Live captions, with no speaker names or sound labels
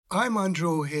I'm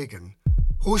Andrew O'Hagan,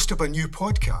 host of a new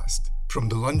podcast from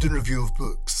the London Review of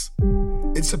Books.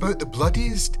 It's about the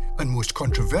bloodiest and most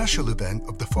controversial event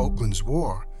of the Falklands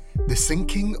War, the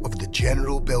sinking of the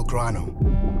General Belgrano.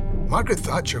 Margaret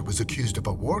Thatcher was accused of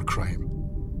a war crime.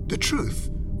 The truth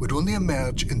would only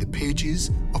emerge in the pages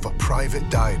of a private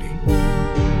diary.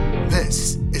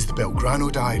 This is the Belgrano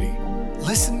Diary.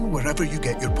 Listen wherever you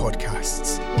get your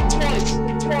podcasts.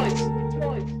 Twice.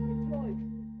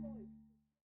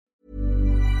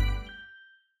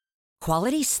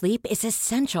 Quality sleep is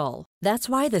essential. That's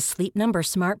why the Sleep Number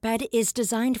Smart Bed is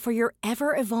designed for your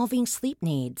ever-evolving sleep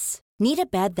needs. Need a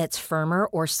bed that's firmer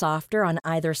or softer on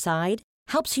either side?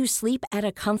 Helps you sleep at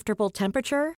a comfortable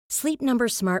temperature? Sleep Number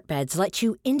Smart Beds let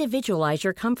you individualize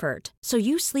your comfort, so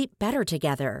you sleep better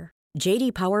together.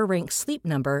 J.D. Power ranks Sleep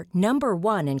Number number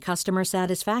 1 in customer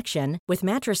satisfaction with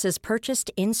mattresses purchased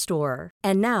in-store.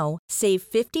 And now, save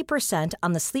 50%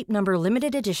 on the Sleep Number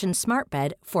Limited Edition Smart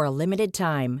Bed for a limited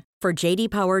time. For J.D.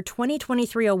 Power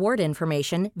 2023 award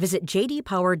information, visit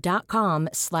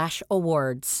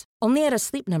jdpower.com/awards. Only at a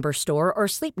Sleep Number store or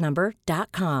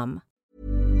sleepnumber.com.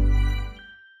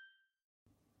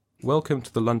 Welcome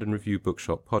to the London Review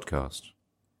Bookshop podcast.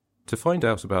 To find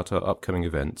out about our upcoming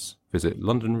events, visit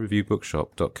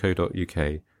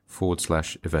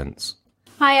londonreviewbookshop.co.uk/events.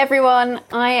 Hi everyone,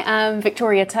 I am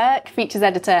Victoria Turk, features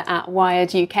editor at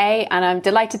Wired UK, and I'm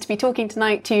delighted to be talking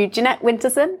tonight to Jeanette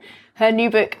Winterson. Her new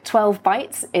book, 12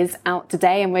 Bytes, is out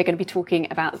today, and we're going to be talking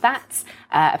about that,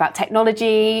 about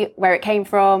technology, where it came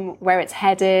from, where it's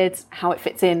headed, how it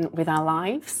fits in with our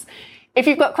lives. If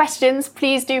you've got questions,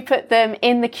 please do put them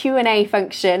in the Q&A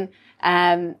function,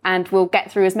 and we'll get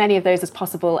through as many of those as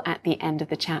possible at the end of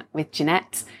the chat with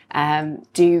Jeanette.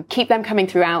 Do keep them coming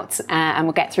throughout, and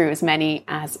we'll get through as many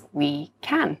as we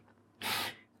can.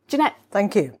 Jeanette.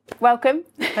 Thank you. Welcome.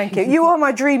 Thank you. You are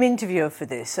my dream interviewer for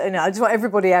this. And I just want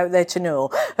everybody out there to know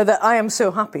that I am so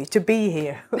happy to be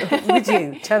here with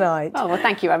you tonight. Oh, well,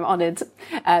 thank you. I'm honoured.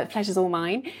 The pleasure's all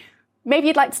mine. Maybe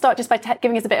you'd like to start just by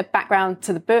giving us a bit of background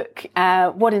to the book.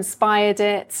 What inspired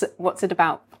it? What's it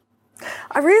about?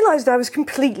 I realised I was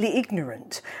completely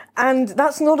ignorant, and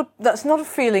that's not a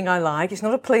feeling I like. It's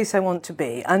not a place I want to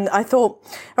be. And I thought,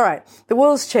 all right, the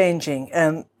world's changing.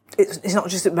 It's not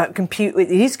just about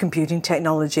it is computing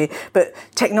technology, but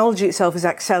technology itself is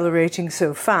accelerating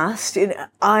so fast.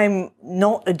 I'm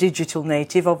not a digital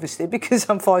native, obviously, because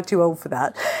I'm far too old for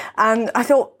that. And I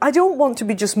thought, I don't want to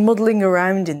be just muddling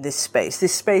around in this space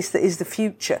that is the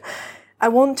future. I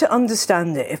want to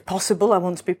understand it. If possible, I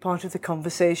want to be part of the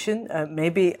conversation.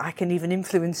 Maybe I can even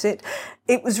influence it.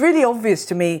 It was really obvious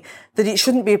to me that it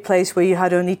shouldn't be a place where you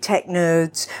had only tech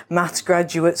nerds, maths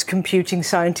graduates, computing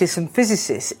scientists and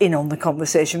physicists in on the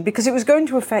conversation, because it was going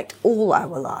to affect all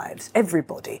our lives,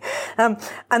 everybody.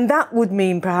 And that would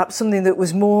mean perhaps something that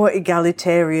was more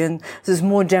egalitarian, that was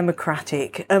more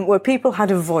democratic, where people had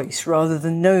a voice rather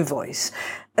than no voice.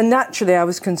 And naturally, I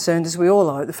was concerned, as we all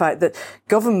are, at the fact that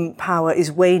government power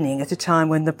is waning at a time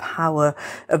when the power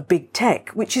of big tech,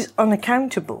 which is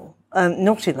unaccountable,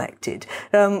 not elected,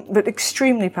 but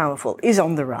extremely powerful, is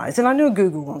on the rise. And I know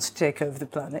Google wants to take over the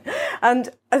planet. And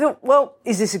I thought, well,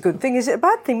 is this a good thing? Is it a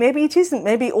bad thing? Maybe it isn't.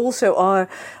 Maybe also our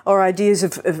ideas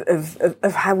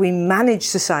of how we manage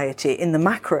society in the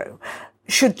macro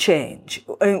should change.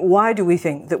 Why do we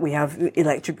think that we have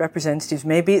elected representatives?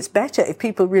 Maybe it's better if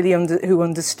people really who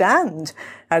understand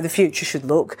how the future should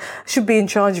look should be in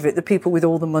charge of it, the people with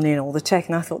all the money and all the tech.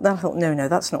 And I thought, no,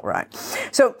 that's not right.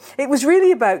 So it was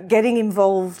really about getting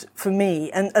involved for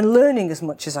me and learning as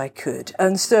much as I could.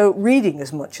 And so reading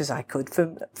as much as I could.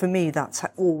 For me, that's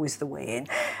always the way in.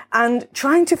 And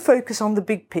trying to focus on the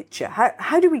big picture.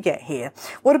 How do we get here?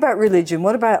 What about religion?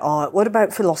 What about art? What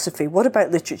about philosophy? What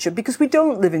about literature? Because we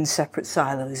don't live in separate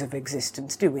silos of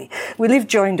existence, do we? We live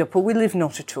joined up, or we live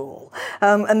not at all.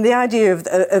 And the idea of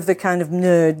the kind of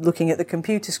nerd looking at the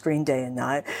computer screen day and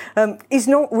night is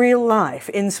not real life,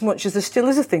 in so much as there still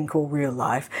is a thing called real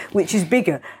life, which is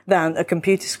bigger than a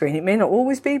computer screen. It may not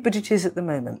always be, but it is at the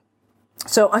moment.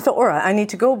 So I thought, all right, I need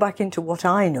to go back into what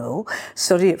I know,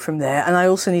 study it from there, and I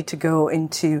also need to go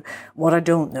into what I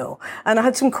don't know. And I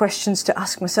had some questions to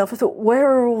ask myself. I thought, where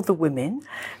are all the women?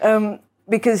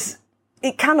 Because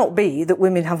it cannot be that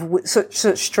women have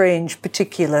such strange,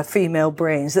 particular female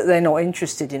brains that they're not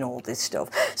interested in all this stuff.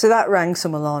 So that rang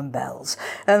some alarm bells.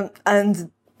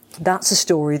 And that's a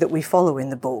story that we follow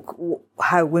in the book,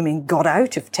 how women got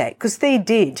out of tech, because they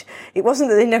did. It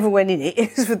wasn't that they never went in it,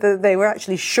 it was that they were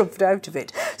actually shoved out of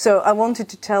it. So I wanted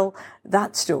to tell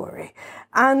that story.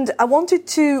 And I wanted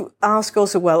to ask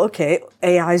also, well, okay,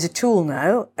 AI is a tool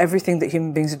now. Everything that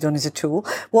human beings have done is a tool.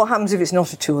 What happens if it's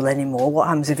not a tool anymore? What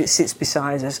happens if it sits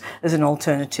beside us as an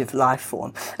alternative life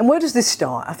form? And where does this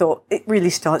start? I thought it really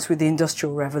starts with the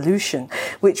Industrial Revolution,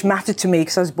 which mattered to me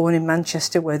because I was born in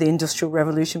Manchester where the Industrial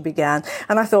Revolution began.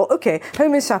 And I thought, okay,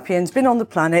 Homo sapiens, been on the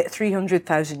planet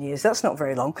 300,000 years. That's not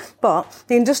very long. But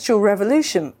the Industrial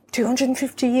Revolution,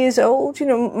 250 years old. You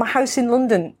know, my house in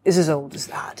London is as old as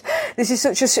that. This is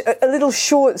such a little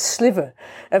short sliver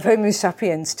of Homo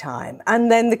sapiens time.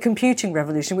 And then the computing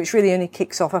revolution, which really only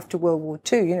kicks off after World War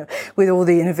II, you know, with all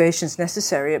the innovations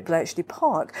necessary at Bletchley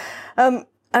Park. And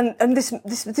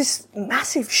this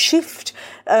massive shift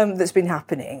that's been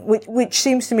happening, which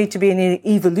seems to me to be an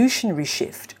evolutionary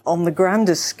shift on the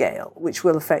grander scale, which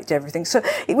will affect everything. So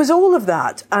it was all of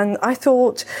that. And I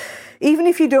thought, even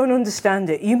if you don't understand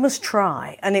it, you must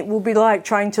try. And it will be like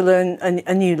trying to learn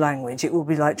a new language. It will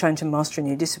be like trying to master a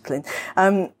new discipline.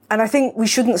 And I think we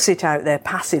shouldn't sit out there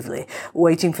passively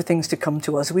waiting for things to come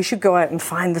to us. We should go out and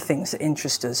find the things that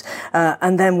interest us.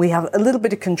 And then we have a little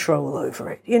bit of control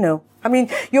over it, you know. I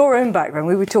mean, your own background,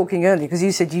 we were talking earlier, because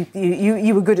you said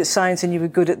you were good at science and you were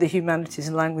good at the humanities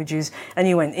and languages, and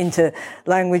you went into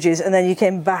languages and then you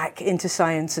came back into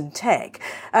science and tech.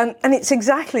 And it's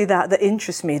exactly that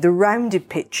interests me, the rounded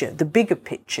picture, the bigger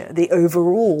picture, the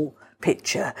overall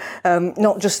picture.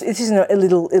 Not just, it isn't a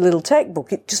little tech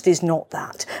book. It just is not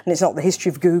that. And it's not the history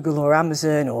of Google or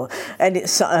Amazon or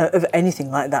of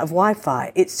anything like that, of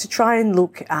Wi-Fi. It's to try and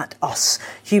look at us,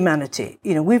 humanity.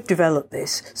 You know, we've developed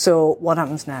this. So what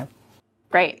happens now?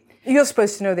 Great. You're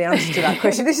supposed to know the answer to that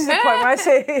question. This is the point where I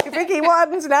say, Vicky, what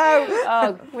happens now?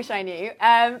 Oh, wish I knew.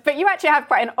 But you actually have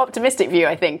quite an optimistic view,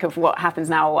 I think, of what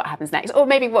happens now or what happens next, or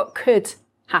maybe what could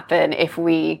happen if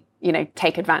we, you know,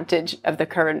 take advantage of the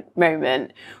current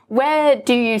moment. Where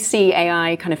do you see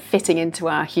AI kind of fitting into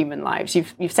our human lives?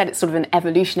 You've said it's sort of an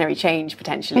evolutionary change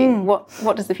potentially.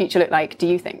 What does the future look like, do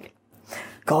you think?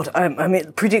 God, I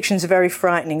mean, predictions are very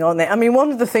frightening, aren't they? I mean,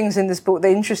 one of the things in this book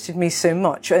that interested me so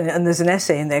much, and there's an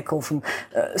essay in there called From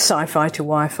Sci-Fi to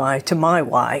Wi-Fi to My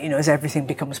Why, you know, as everything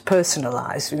becomes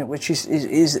personalised, you know, which is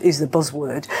the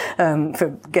buzzword for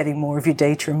getting more of your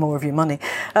data and more of your money,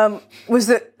 was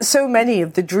that so many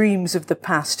of the dreams of the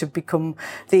past have become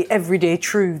the everyday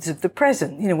truths of the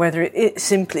present. You know, whether it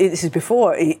simply, this is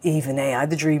before even AI,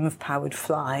 the dream of powered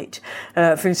flight,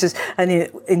 for instance, and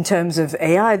in terms of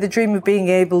AI, the dream of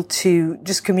being able to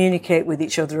just communicate with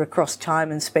each other across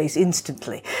time and space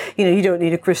instantly. You know, you don't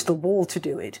need a crystal ball to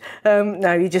do it.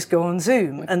 Now you just go on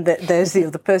Zoom and there's the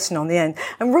other person on the end.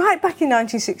 And right back in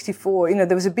 1964, you know,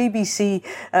 there was a BBC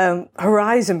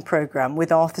Horizon programme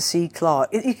with Arthur C. Clarke.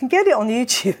 You can get it on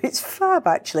YouTube. It's fab,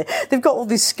 actually. They've got all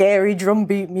this scary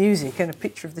drumbeat music and a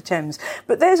picture of the Thames.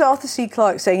 But there's Arthur C.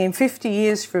 Clarke saying in 50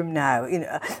 years from now, you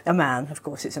know, a man, of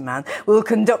course it's a man, will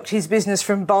conduct his business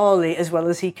from Bali as well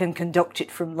as he can conduct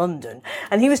it from London.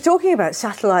 And he was talking about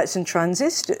satellites and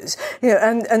transistors, you know,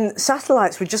 and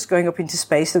satellites were just going up into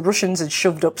space. The Russians had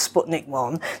shoved up Sputnik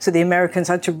 1, so the Americans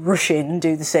had to rush in and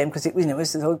do the same because it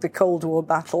was the Cold War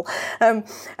battle. And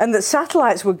that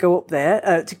satellites would go up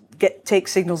there to take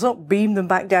signals up, beam them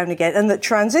back down again, and that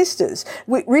transistors,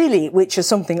 which are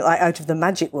something like out of the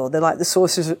magic world, they're like the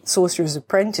sorcerer's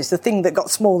apprentice, the thing that got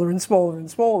smaller and smaller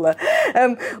and smaller,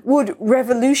 would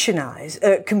revolutionise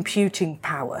computing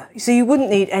power. So you wouldn't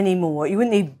need any more. You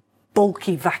wouldn't need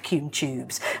bulky vacuum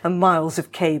tubes and miles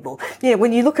of cable. Yeah,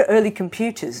 when you look at early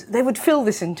computers, they would fill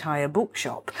this entire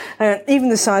bookshop. Even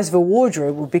the size of a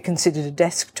wardrobe would be considered a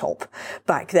desktop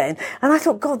back then. And I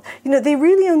thought, God, you know, they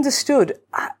really understood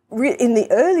in the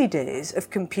early days of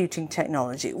computing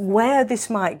technology where this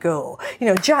might go. You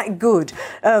know, Jack Good,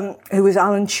 who was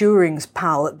Alan Turing's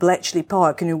pal at Bletchley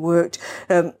Park and who worked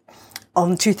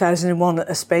on 2001,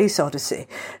 A Space Odyssey,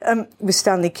 with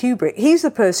Stanley Kubrick. He's the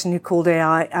person who called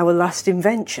AI our last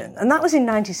invention. And that was in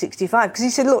 1965, because he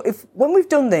said, look, when we've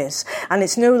done this, and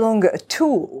it's no longer a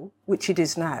tool, which it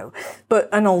is now, but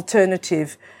an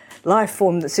alternative life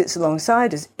form that sits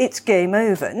alongside us, it's game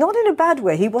over. Not in a bad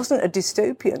way. He wasn't a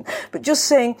dystopian, but just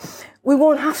saying we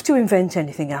won't have to invent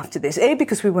anything after this. A,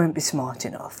 because we won't be smart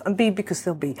enough, and B, because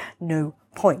there'll be no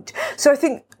point. So I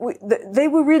think they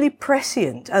were really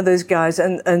prescient, and those guys,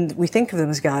 and we think of them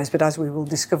as guys, but as we will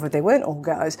discover, they weren't all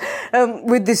guys,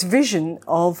 with this vision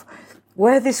of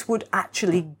where this would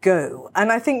actually go.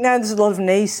 And I think now there's a lot of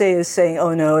naysayers saying,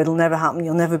 oh no, it'll never happen.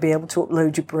 You'll never be able to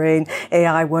upload your brain.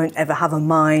 AI won't ever have a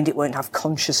mind. It won't have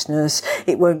consciousness.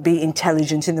 It won't be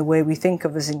intelligent in the way we think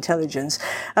of as intelligence.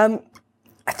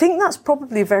 I think that's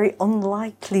probably a very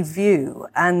unlikely view.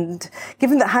 And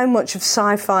given that how much of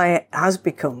sci-fi has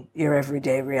become your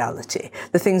everyday reality,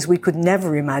 the things we could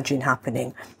never imagine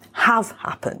happening have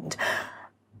happened.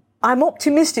 I'm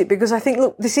optimistic because I think,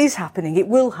 look, this is happening. It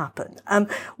will happen.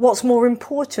 What's more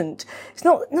important, it's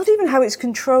not even how it's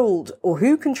controlled or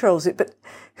who controls it, but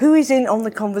who is in on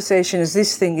the conversation as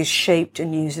this thing is shaped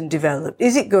and used and developed.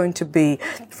 Is it going to be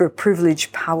for a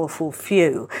privileged, powerful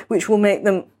few, which will make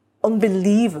them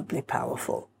unbelievably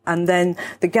powerful? And then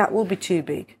the gap will be too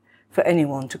big for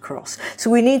anyone to cross. So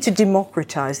we need to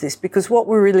democratize this, because what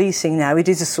we're releasing now, it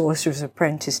is a sorcerer's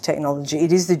apprentice technology.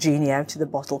 It is the genie out of the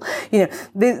bottle. You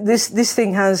know, this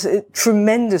thing has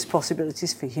tremendous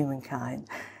possibilities for humankind.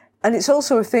 And it's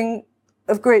also a thing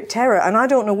of great terror. And I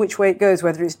don't know which way it goes,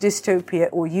 whether it's dystopia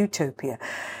or utopia,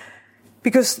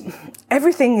 because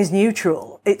everything is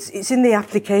neutral. It's in the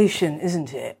application,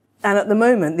 isn't it? And at the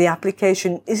moment, the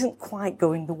application isn't quite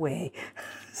going the way,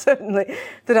 certainly,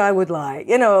 that I would like.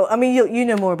 You know, I mean, you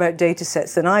know more about data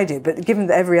sets than I do, but given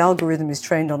that every algorithm is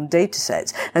trained on data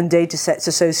sets, and data sets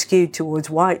are so skewed towards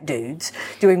white dudes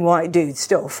doing white dude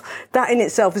stuff, that in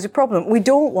itself is a problem. We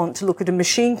don't want to look at a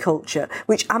machine culture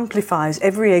which amplifies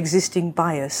every existing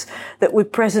bias that we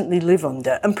presently live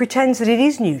under and pretends that it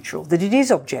is neutral, that it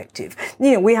is objective.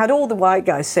 You know, we had all the white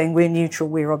guys saying we're neutral,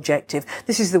 we're objective.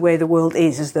 This is the way the world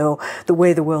is, as though the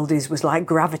way the world is was like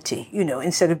gravity, you know,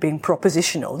 instead of being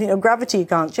propositional. You know, gravity you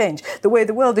can't change. The way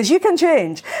the world is, you can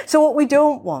change. So what we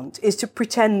don't want is to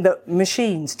pretend that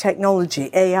machines, technology,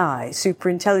 AI,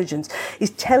 superintelligence is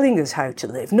telling us how to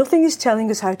live. Nothing is telling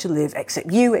us how to live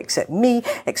except you, except me,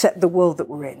 except the world that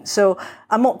we're in. So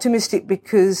I'm optimistic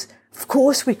because of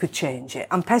course we could change it.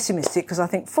 I'm pessimistic because I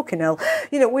think, fucking hell,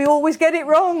 you know, we always get it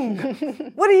wrong.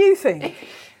 What do you think?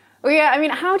 Well, yeah, I mean,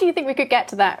 how do you think we could get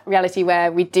to that reality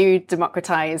where we do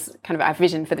democratise kind of our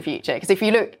vision for the future? Because if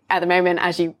you look at the moment,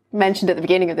 as you mentioned at the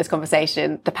beginning of this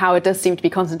conversation, the power does seem to be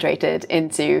concentrated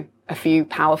into a few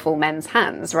powerful men's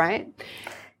hands, right?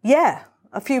 Yeah,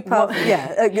 a few powerful,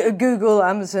 Google,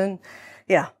 Amazon,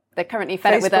 yeah. They're currently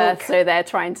fed up with Earth, so they're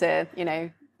trying to, you know,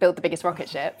 build the biggest rocket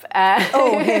ship.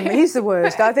 Oh, him, he's the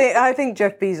worst. I think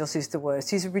Jeff Bezos is the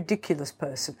worst. He's a ridiculous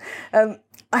person.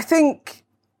 I think...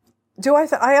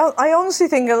 I honestly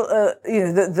think, you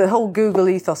know, the whole Google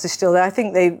ethos is still there. I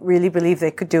think they really believe they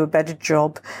could do a better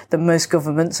job than most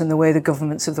governments, and the way the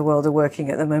governments of the world are working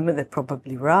at the moment, they're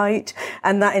probably right.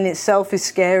 And that in itself is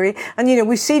scary. And, you know,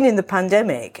 we've seen in the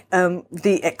pandemic,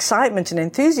 the excitement and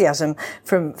enthusiasm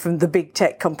from the big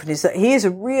tech companies that here's a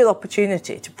real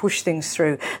opportunity to push things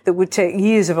through that would take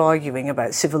years of arguing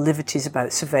about civil liberties,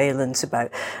 about surveillance, about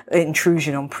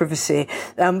intrusion on privacy.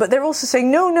 But they're also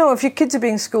saying, no, if your kids are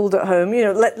being schooled at home, you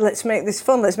know, let's make this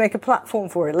fun. Let's make a platform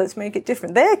for it. Let's make it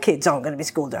different. Their kids aren't going to be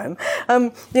schooled at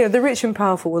home. You know, the rich and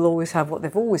powerful will always have what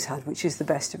they've always had, which is the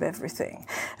best of everything.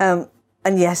 And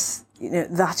yes, you know,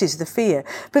 that is the fear.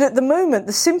 But at the moment,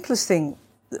 the simplest thing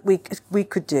that we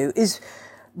could do is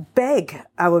beg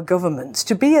our governments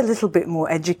to be a little bit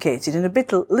more educated and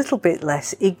a little bit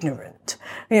less ignorant.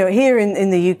 You know, here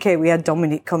in the UK, we had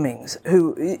Dominic Cummings,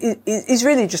 who is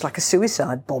really just like a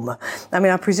suicide bomber. I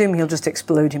mean, I presume he'll just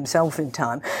explode himself in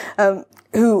time.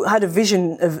 Who had a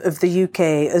vision of the UK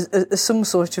as some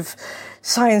sort of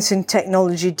science and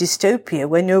technology dystopia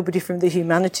where nobody from the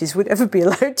humanities would ever be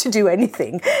allowed to do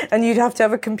anything, and you'd have to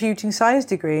have a computing science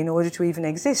degree in order to even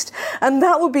exist. And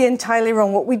that would be entirely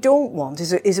wrong. What we don't want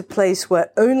is a place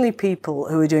where only people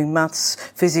who are doing maths,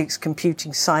 physics,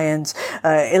 computing science,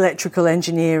 electrical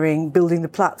engineering, building the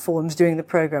platforms, doing the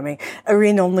programming, are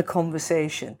in on the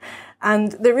conversation.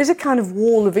 And there is a kind of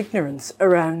wall of ignorance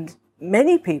around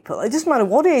many people. It doesn't matter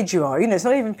what age you are. You know, it's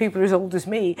not even people as old as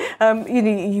me. You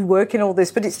know, you work in all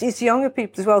this, but it's younger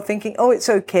people as well thinking, oh, it's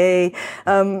okay.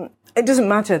 It doesn't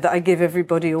matter that I give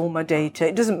everybody all my data.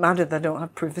 It doesn't matter that I don't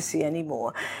have privacy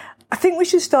anymore. I think we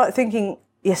should start thinking,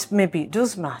 yes, maybe it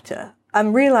does matter,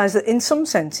 and realise that in some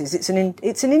senses it's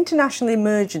an international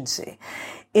emergency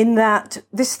in that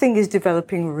this thing is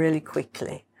developing really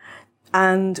quickly.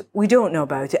 And we don't know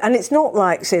about it. And it's not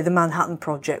like, say, the Manhattan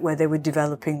Project where they were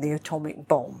developing the atomic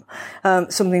bomb,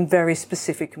 something very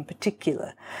specific and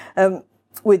particular,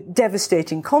 with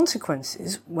devastating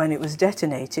consequences when it was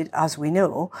detonated, as we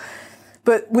know,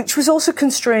 but which was also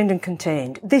constrained and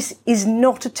contained. This is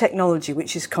not a technology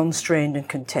which is constrained and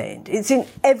contained. It's in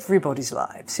everybody's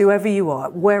lives, whoever you are,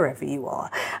 wherever you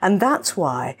are. And that's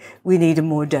why we need a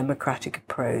more democratic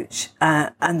approach.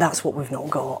 And that's what we've not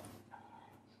got.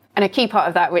 And a key part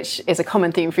of that, which is a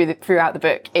common theme throughout the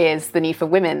book, is the need for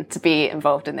women to be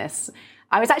involved in this.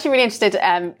 I was actually really interested,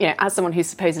 you know, as someone who's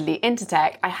supposedly into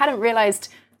tech, I hadn't realised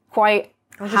quite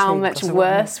how much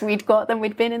worse we'd got than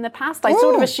we'd been in the past. I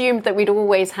sort of assumed that we'd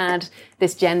always had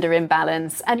this gender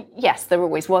imbalance. And yes, there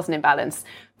always was an imbalance.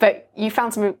 But you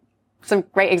found some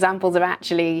great examples of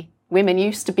actually women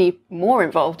used to be more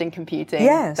involved in computing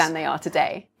than they are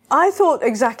today. I thought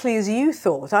exactly as you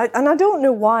thought. And I don't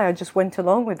know why I just went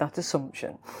along with that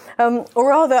assumption. Or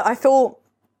rather, I thought,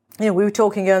 we were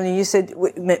talking earlier, you said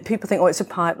people think, it's a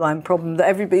pipeline problem, that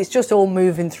everybody's just all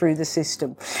moving through the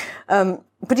system.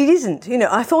 But it isn't.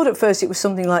 I thought at first it was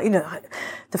something like,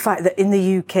 the fact that in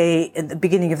the UK at the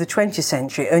beginning of the 20th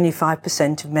century, only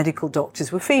 5% of medical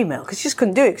doctors were female, because you just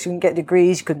couldn't do it, because you couldn't get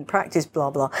degrees, you couldn't practice, blah,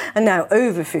 blah. And now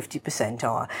over 50%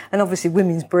 are. And obviously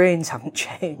women's brains haven't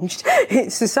changed.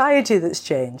 It's society that's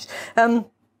changed. And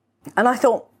I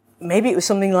thought maybe it was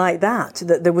something like that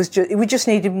there was we just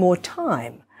needed more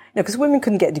time. Because women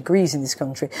couldn't get degrees in this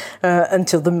country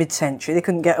until the mid-century. They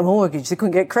couldn't get a mortgage. They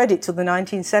couldn't get credit till the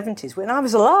 1970s, when I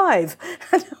was alive.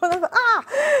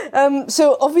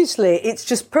 So obviously, it's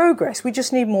just progress. We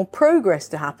just need more progress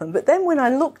to happen. But then when I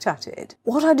looked at it,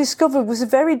 what I discovered was a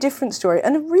very different story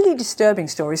and a really disturbing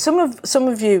story. Some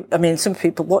of you, some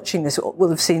people watching this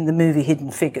will have seen the movie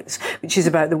Hidden Figures, which is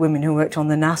about the women who worked on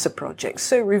the NASA project.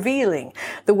 So revealing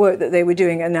the work that they were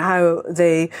doing and how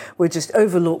they were just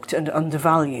overlooked and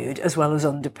undervalued, as well as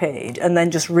underpaid, and then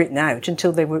just written out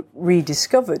until they were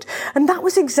rediscovered. And that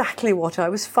was exactly what I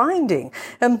was finding.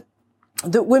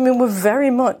 That women were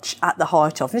very much at the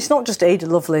heart of, and it's not just Ada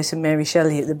Lovelace and Mary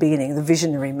Shelley at the beginning, the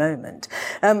visionary moment.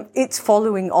 It's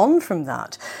following on from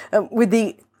that.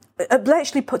 At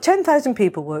Bletchley, 10,000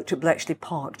 people worked at Bletchley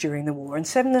Park during the war, and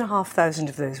 7,500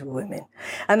 of those were women.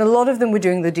 And a lot of them were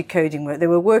doing the decoding work. They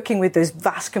were working with those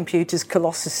vast computers,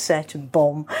 Colossus Set and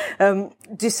Bomb,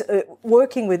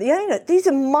 working with, these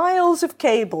are miles of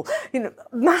cable,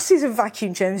 masses of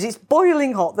vacuum chambers. It's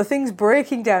boiling hot. The thing's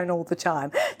breaking down all the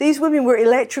time. These women were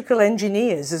electrical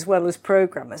engineers as well as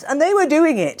programmers, and they were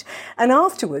doing it. And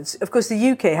afterwards, of course,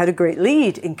 the UK had a great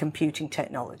lead in computing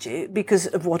technology because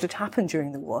of what had happened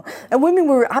during the war. And women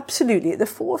were absolutely at the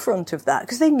forefront of that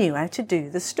because they knew how to do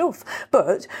the stuff.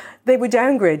 But they were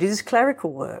downgraded as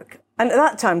clerical work. And at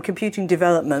that time, computing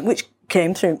development, which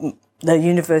came through the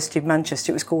University of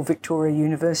Manchester, it was called Victoria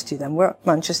University then,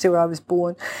 Manchester, where I was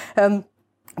born,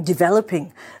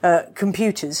 developing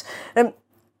computers.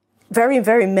 Very,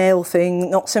 very male thing,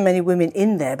 not so many women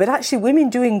in there. But actually women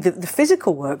doing the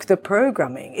physical work, the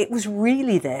programming, it was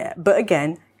really there. But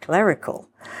again, clerical.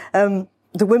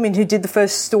 The women who did the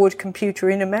first stored computer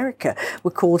in America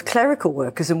were called clerical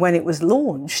workers, and when it was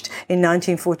launched in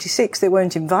 1946, they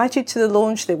weren't invited to the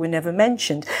launch, they were never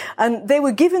mentioned, and they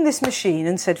were given this machine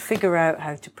and said, figure out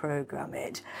how to program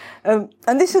it. And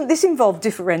this involved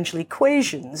differential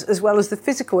equations as well as the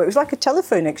physical work. It was like a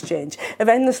telephone exchange of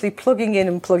endlessly plugging in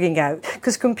and plugging out,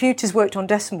 because computers worked on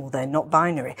decimal then, not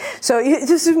binary. So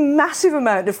there's a massive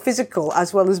amount of physical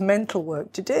as well as mental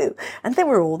work to do, and they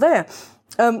were all there.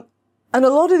 And a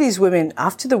lot of these women,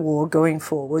 after the war, going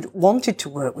forward, wanted to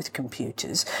work with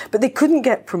computers, but they couldn't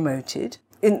get promoted.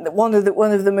 One of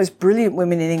the most brilliant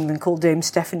women in England called Dame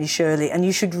Stephanie Shirley, and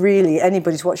you should really,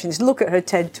 anybody's watching this, look at her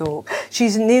TED Talk.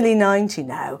 She's nearly 90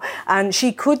 now, and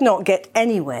she could not get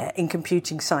anywhere in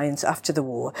computing science after the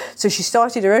war. So she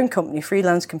started her own company,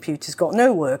 Freelance Computers, got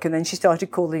no work, and then she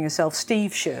started calling herself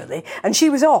Steve Shirley, and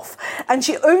she was off. And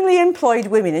she only employed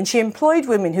women, and she employed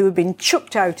women who had been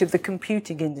chucked out of the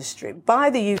computing industry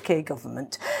by the UK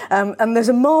government. And there's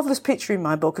a marvellous picture in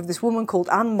my book of this woman called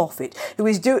Anne Moffat,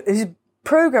 who's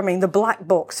programming the black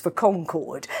box for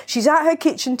Concorde. She's at her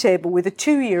kitchen table with a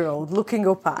 2-year-old looking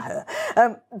up at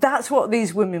her. That's what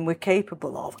these women were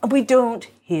capable of. And we don't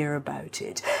hear about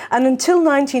it. And until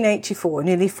 1984,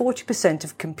 nearly 40%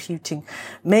 of computing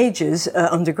majors,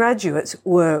 undergraduates,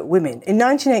 were women. In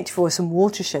 1984, some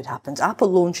watershed happens. Apple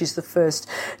launches the first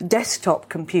desktop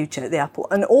computer, the Apple,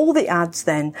 and all the ads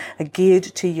then are geared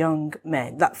to young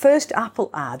men. That first Apple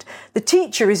ad, the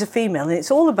teacher is a female, and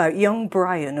it's all about young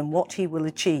Brian and what he will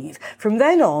achieve. From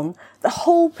then on, the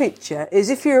whole picture is,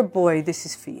 if you're a boy, this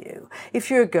is for you. If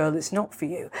you're a girl, it's not for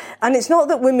you. And it's not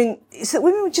that it's that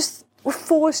women were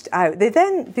forced out. They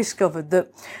then discovered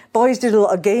that boys did a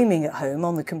lot of gaming at home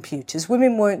on the computers.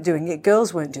 Women weren't doing it.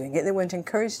 Girls weren't doing it. They weren't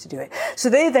encouraged to do it. So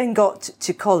they then got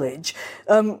to college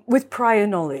with prior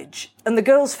knowledge. And the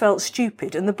girls felt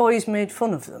stupid and the boys made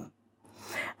fun of them.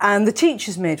 And the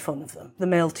teachers made fun of them. The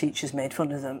male teachers made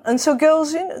fun of them. And so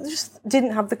girls, just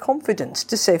didn't have the confidence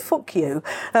to say, fuck you.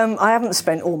 I haven't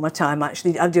spent all my time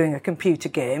actually doing a computer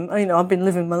game. I've been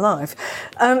living my life.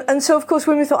 And so, of course,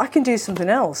 women thought, I can do something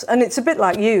else. And it's a bit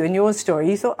like you and your story.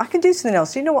 You thought, I can do something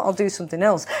else. You know what? I'll do something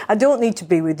else. I don't need to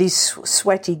be with these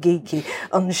sweaty, geeky,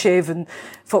 unshaven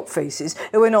fuckfaces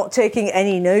who are not taking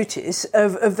any notice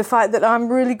of the fact that I'm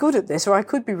really good at this, or I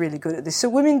could be really good at this. So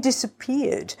women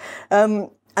disappeared.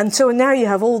 And so now you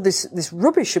have all this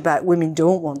rubbish about women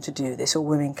don't want to do this or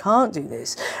women can't do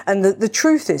this. And the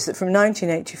truth is that from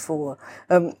 1984,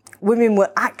 women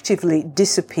were actively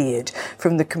disappeared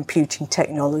from the computing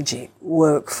technology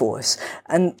workforce.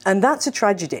 And that's a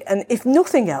tragedy. And if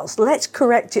nothing else, let's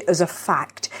correct it as a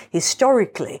fact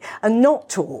historically and not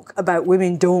talk about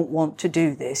women don't want to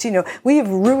do this. We have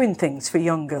ruined things for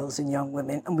young girls and young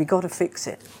women, and we got to fix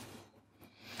it.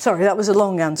 Sorry, that was a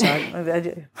long answer.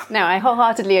 No, I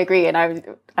wholeheartedly agree. And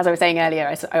as I was saying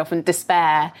earlier, I often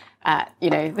despair at,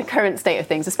 the current state of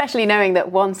things, especially knowing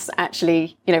that once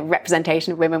actually,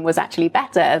 representation of women was actually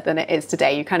better than it is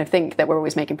today. You kind of think that we're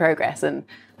always making progress, and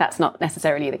that's not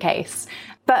necessarily the case.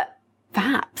 But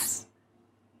perhaps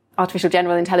artificial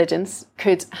general intelligence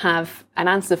could have an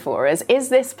answer for us. Is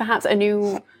this perhaps a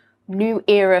new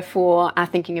era for our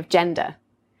thinking of gender?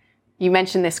 You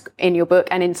mentioned this in your book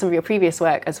and in some of your previous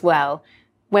work as well.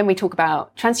 When we talk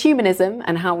about transhumanism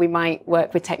and how we might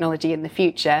work with technology in the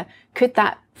future, could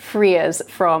that free us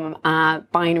from our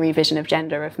binary vision of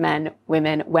gender, of men,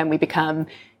 women, when we become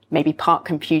maybe part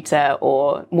computer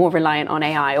or more reliant on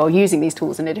AI or using these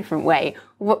tools in a different way?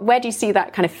 Where do you see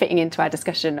that kind of fitting into our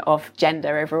discussion of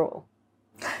gender overall?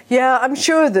 Yeah, I'm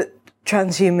sure that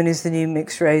transhuman is the new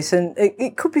mixed race, and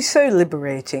it could be so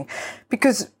liberating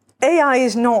because AI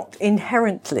is not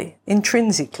intrinsically,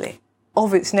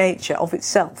 of its nature, of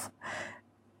itself,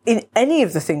 in any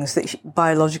of the things that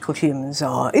biological humans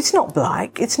are. It's not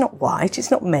black, it's not white, it's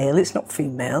not male, it's not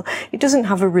female. It doesn't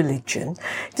have a religion,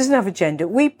 it doesn't have a gender.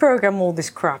 We program all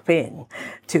this crap in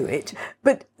to it,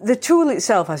 but the tool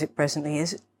itself, as it presently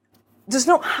is, does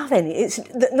not have any.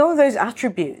 None of those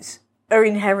attributes are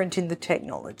inherent in the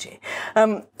technology.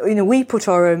 We put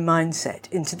our own mindset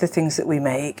into the things that we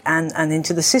make and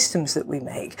into the systems that we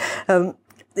make.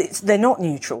 They're not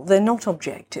neutral. They're not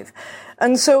objective.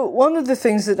 And so one of the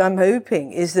things that I'm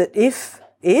hoping is that if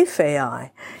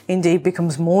AI indeed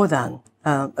becomes more than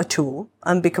a tool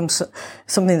and becomes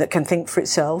something that can think for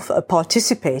itself,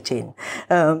 participate in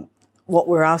what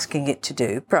we're asking it to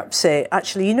do, perhaps say,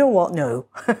 actually, you know what? No,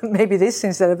 maybe this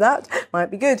instead of that might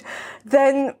be good.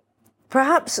 Then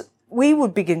perhaps we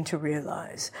would begin to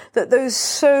realize that those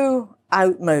so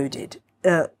outmoded,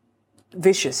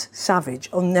 vicious, savage,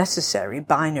 unnecessary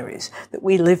binaries that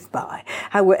we live by,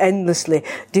 how we're endlessly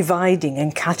dividing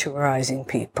and categorizing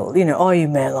people. Are you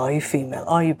male? Are you female?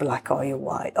 Are you black? Are you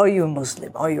white? Are you a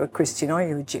Muslim? Are you a Christian? Are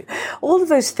you a Jew? All of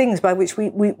those things by which we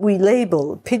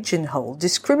label, pigeonhole,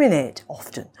 discriminate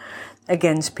often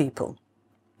against people.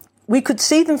 We could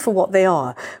see them for what they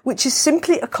are, which is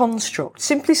simply a construct,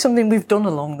 simply something we've done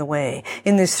along the way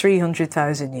in this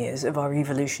 300,000 years of our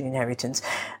evolutionary inheritance.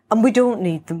 And we don't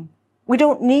need them. We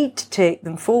don't need to take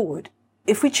them forward.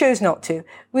 If we chose not to,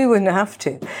 we wouldn't have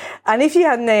to. And if you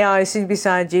had an AI sitting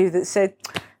beside you that said,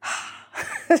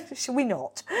 should we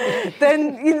not?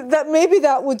 Then that maybe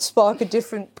that would spark a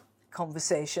different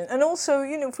conversation. And also,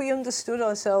 if we understood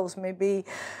ourselves maybe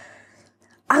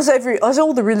as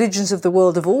all the religions of the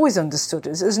world have always understood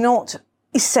us, as not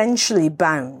essentially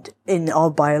bound in our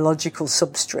biological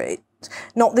substrate,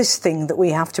 not this thing that we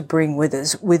have to bring with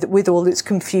us, with all its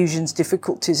confusions,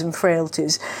 difficulties and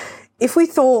frailties. If we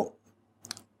thought,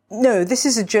 no, this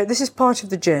is part of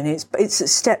the journey.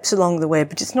 It's steps along the way,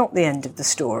 but it's not the end of the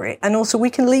story. And also we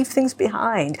can leave things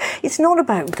behind. It's not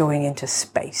about going into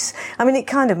space. I mean, it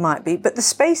kind of might be, but the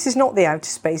space is not the outer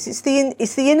space. It's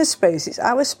the inner space. It's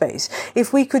our space.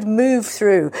 If we could move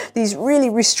through these really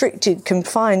restricted,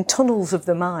 confined tunnels of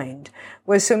the mind,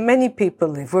 where so many people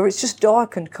live, where it's just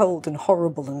dark and cold and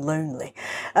horrible and lonely,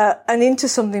 and into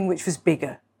something which was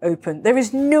bigger, open, there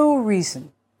is no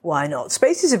reason why not?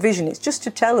 Space is a vision. It's just to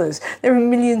tell us there are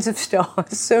millions of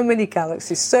stars, so many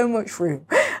galaxies, so much room.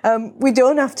 We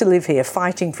don't have to live here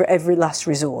fighting for every last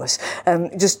resource,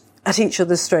 just at each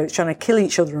other's throats, trying to kill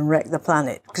each other and wreck the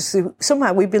planet. Because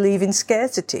somehow we believe in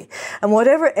scarcity. And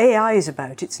whatever AI is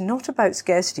about, it's not about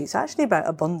scarcity. It's actually about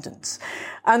abundance.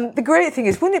 And the great thing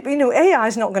is, wouldn't it be, AI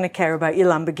is not going to care about your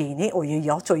Lamborghini or your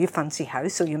yacht or your fancy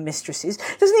house or your mistresses.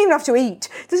 It doesn't even have to eat.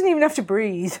 It doesn't even have to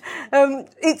breathe.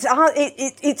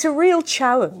 It's a real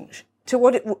challenge to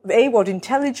what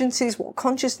intelligence is, what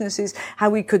consciousness is, how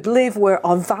we could live where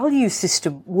our value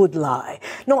system would lie.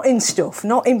 Not in stuff,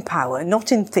 not in power,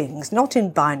 not in things, not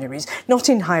in binaries, not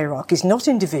in hierarchies, not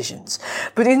in divisions,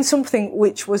 but in something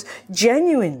which was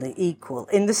genuinely equal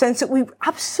in the sense that we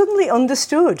suddenly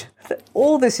understood that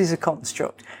all this is a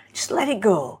construct. Just let it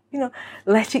go,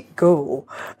 let it go.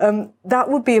 That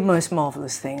would be a most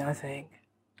marvellous thing, I think.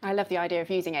 I love the idea of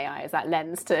using AI as that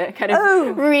lens to kind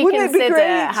of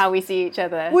reconsider how we see each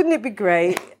other. Wouldn't it be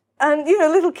great? And,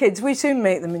 little kids, we soon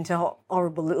make them into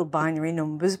horrible little binary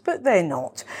numbers, but they're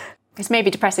not. It's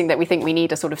maybe depressing that we think we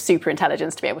need a sort of super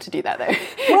intelligence to be able to do that, though.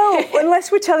 Well,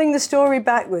 unless we're telling the story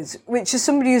backwards, which is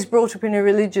somebody who's brought up in a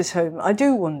religious home, I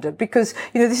do wonder, because,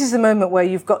 this is the moment where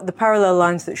you've got the parallel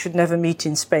lines that should never meet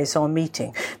in space are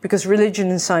meeting, because religion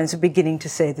and science are beginning to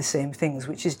say the same things,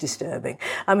 which is disturbing.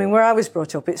 I mean, where I was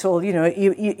brought up, it's all,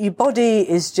 your body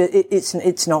is just,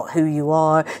 it's not who you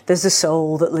are. There's a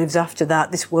soul that lives after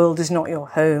that. This world is not your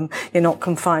home. You're not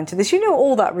confined to this.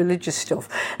 All that religious stuff.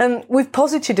 And we've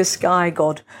posited a sky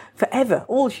God forever.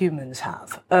 All humans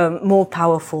have. More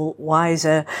powerful,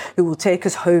 wiser, who will take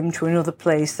us home to another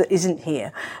place that isn't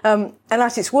here. And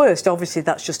at its worst, obviously,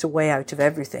 that's just a way out of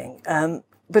everything.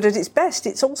 But at its best,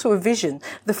 it's also a vision.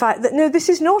 The fact that, no, this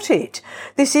is not it.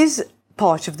 This is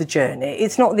part of the journey.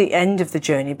 It's not the end of the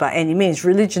journey by any means.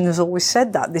 Religion has always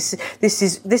said that. This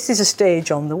is a stage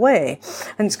on the way.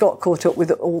 And it's got caught up with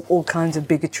all kinds of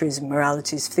bigotries and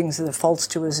moralities, things that are false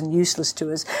to us and useless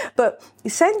to us. But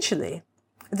essentially,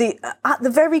 at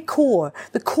the very core,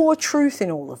 the core truth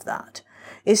in all of that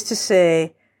is to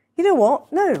say, you know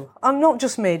what? No, I'm not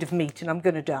just made of meat and I'm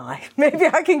going to die. Maybe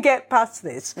I can get past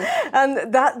this.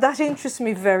 And that interests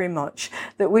me very much,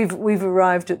 that we've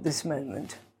arrived at this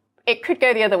moment. It could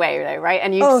go the other way, though, right?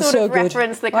 And you sort of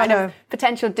reference the kind of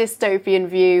potential dystopian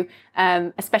view,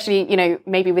 especially,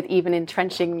 maybe with even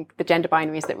entrenching the gender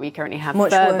binaries that we currently have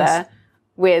much further. Worse.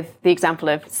 With the example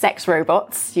of sex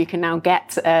robots, you can now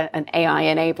get an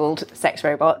AI-enabled sex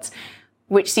robot,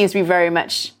 which seems to be very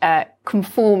much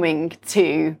conforming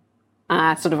to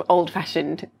sort of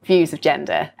old-fashioned views of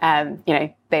gender.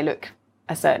 They look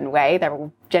a certain way. They're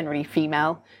all generally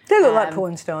female. They look like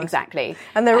porn stars. Exactly.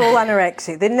 And they're all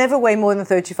anorexic. They never weigh more than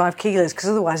 35 kilos because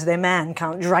otherwise their man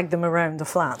can't drag them around the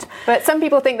flat. But some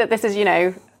people think that this is,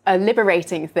 a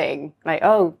liberating thing. Like,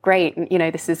 oh, great,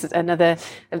 this is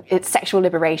it's sexual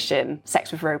liberation,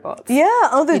 sex with robots. Yeah,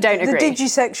 you don't agree. The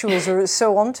digisexuals are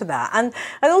so onto that. And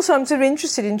also I'm sort of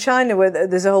interested in China, where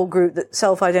there's a whole group that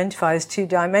self-identify as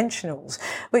two-dimensionals,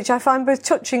 which I find both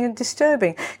touching and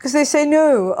disturbing, because they say,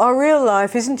 no, our real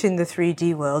life isn't in the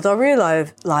 3D world. Our real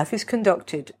life is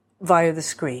conducted via the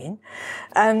screen.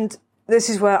 And this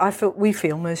is where we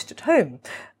feel most at home.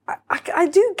 I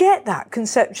do get that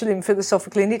conceptually and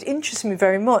philosophically, and it interests me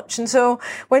very much. And so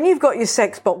when you've got your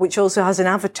sex bot, which also has an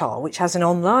avatar, which has an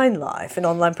online life, an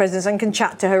online presence, and can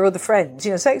chat to her other friends,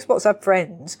 sex bots have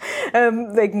friends.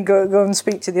 They can go and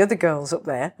speak to the other girls up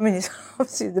there. I mean, it's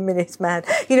obviously the minute's mad.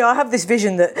 I have this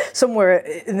vision that somewhere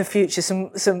in the future,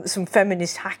 some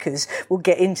feminist hackers will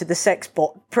get into the sex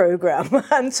bot program,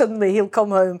 and suddenly he'll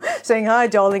come home saying, "Hi,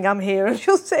 darling, I'm here," and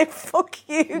she'll say, "Fuck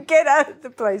you, get out of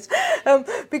the place."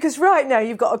 Because right now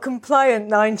you've got a compliant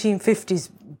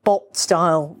 1950s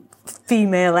bot-style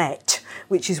femalette,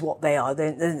 which is what they are,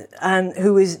 and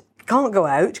who can't go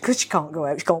out, because she can't go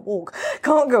out, she can't walk,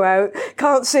 can't go out,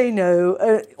 can't say no,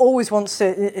 always wants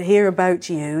to hear about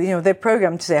you. They're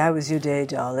programmed to say, "How was your day,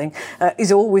 darling?"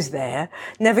 Is always there,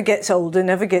 never gets older,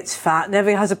 never gets fat,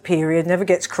 never has a period, never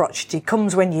gets crotchety,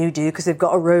 comes when you do, because they've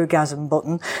got a rogasm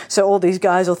button. So all these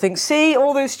guys will think, see,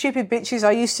 all those stupid bitches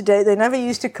I used to date, they never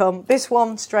used to come. This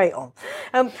one, straight on.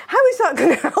 How is that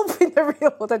going to help in the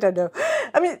real world? I don't know.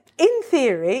 I mean, in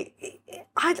theory,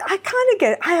 I kind of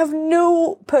get it. I have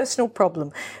no personal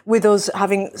problem with us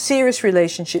having serious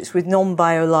relationships with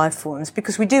non-bio life forms,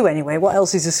 because we do anyway. What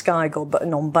else is a sky god but a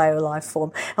non-bio life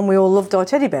form? And we all loved our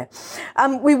teddy bear.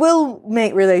 We will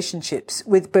make relationships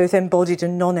with both embodied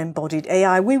and non-embodied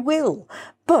AI. We will.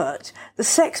 But the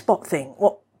sex bot thing,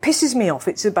 what pisses me off,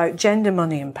 it's about gender,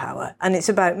 money and power. And it's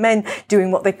about men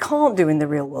doing what they can't do in the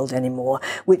real world anymore,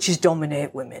 which is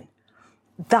dominate women.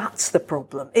 That's the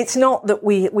problem. It's not that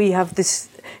we have this,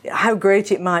 how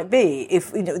great it might be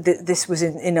if, this was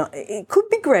it could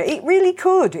be great. It really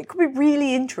could. It could be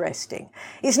really interesting.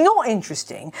 It's not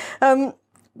interesting,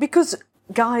 because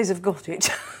guys have got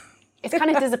it. It's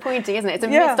kind of disappointing, isn't it? It's a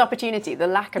missed opportunity, the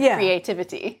lack of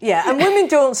creativity. Yeah, and women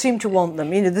don't seem to want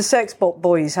them. You know, the sex bot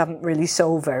boys haven't really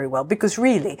sold very well because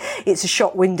really it's a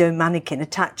shop window mannequin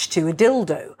attached to a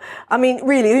dildo. I mean,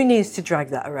 really, who needs to drag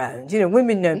that around? You know,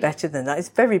 women know better than that. It's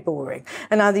very boring.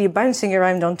 And either you're bouncing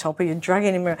around on top or you're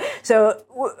dragging him around. So,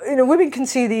 you know, women can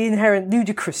see the inherent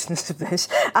ludicrousness of this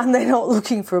and they're not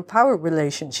looking for a power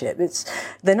relationship.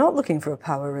 They're not looking for a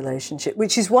power relationship,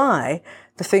 which is why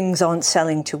the things aren't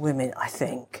selling to women, I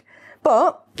think.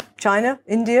 But China,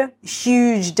 India,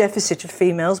 huge deficit of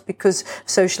females because of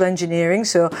social engineering.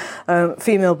 So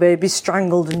female babies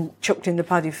strangled and chucked in the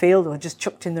paddy field or just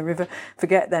chucked in the river,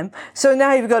 forget them. So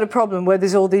now you've got a problem where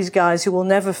there's all these guys who will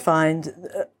never find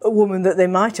a woman that they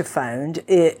might have found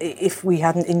if we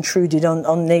hadn't intruded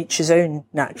on nature's own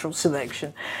natural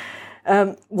selection.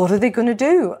 What are they going to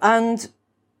do? And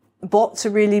bots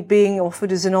are really being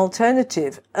offered as an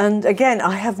alternative. And again,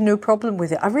 I have no problem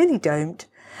with it. I really don't.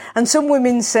 And some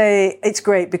women say it's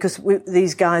great because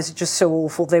these guys are just so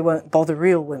awful they won't bother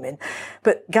real women.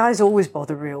 But guys always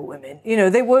bother real women. You know,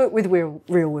 they work with real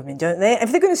women, don't they?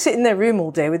 If they're going to sit in their room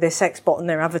all day with their sex bot and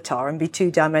their avatar and be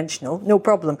two-dimensional, no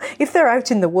problem. If they're out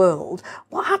in the world,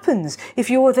 what happens if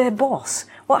you're their boss?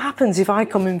 What happens if I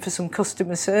come in for some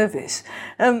customer service?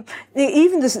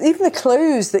 Even the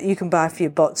clothes that you can buy for your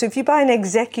bot. So if you buy an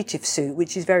executive suit,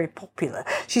 which is very popular,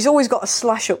 she's always got to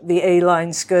slash up the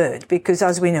A-line skirt because,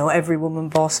 as we know, every woman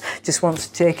boss just wants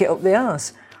to take it up the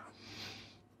arse.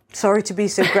 Sorry to be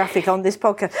so graphic on this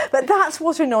podcast, but that's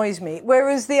what annoys me.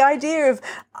 Whereas the idea of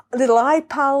little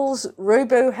iPals,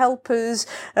 robo-helpers,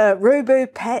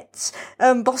 robo-pets,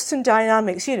 Boston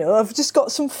Dynamics, you know, I've just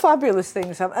got some fabulous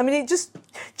things. I mean, it just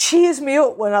cheers me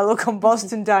up when I look on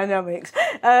Boston Dynamics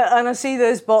and I see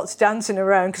those bots dancing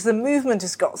around because the movement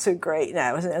has got so great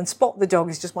now. And Spot the Dog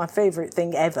is just my favourite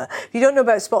thing ever. If you don't know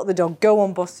about Spot the Dog, go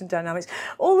on Boston Dynamics.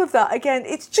 All of that, again,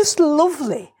 it's just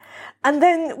lovely. And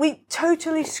then we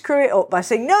totally screw it up by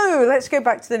saying, no, let's go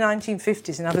back to the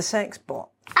 1950s and have a sex bot.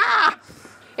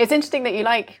 It's interesting that you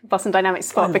like Boston Dynamics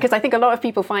Spot because I think a lot of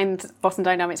people find Boston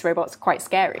Dynamics robots quite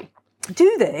scary.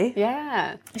 Do they?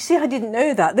 Yeah. You see, I didn't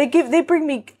know that. They bring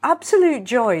me absolute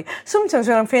joy. Sometimes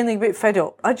when I'm feeling a bit fed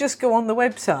up, I just go on the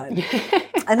website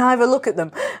and I have a look at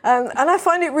them. And I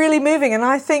find it really moving. And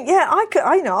I think, yeah,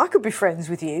 I could be friends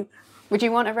with you. Would you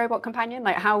want a robot companion?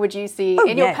 Like, how would you see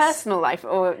in your personal life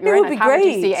or your own life? How would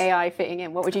you see AI fitting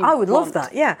in? What would you? I would love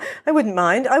that. Yeah, I wouldn't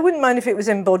mind. I wouldn't mind if it was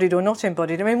embodied or not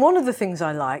embodied. I mean, one of the things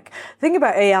I like, the thing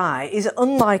about AI is,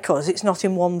 unlike us, it's not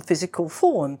in one physical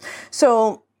form.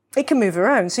 So it can move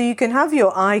around. So you can have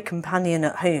your eye companion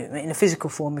at home in a physical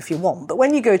form if you want. But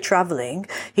when you go travelling,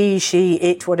 he, she,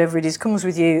 it, whatever it is, comes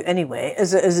with you anyway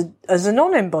as a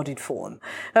non-embodied form.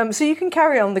 So you can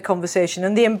carry on the conversation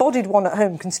and the embodied one at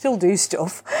home can still do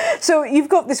stuff. So you've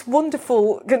got this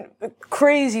wonderful,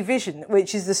 crazy vision,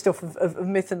 which is the stuff of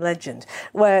myth and legend,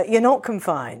 where you're not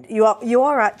confined. You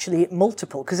are actually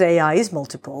multiple, because AI is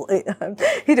multiple. It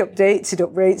updates, it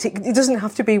uprates. It doesn't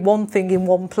have to be one thing in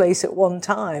one place at one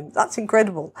time. That's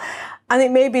incredible. And it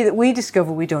may be that we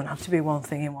discover we don't have to be one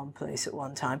thing in one place at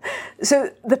one time. So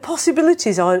the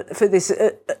possibilities are for this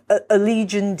a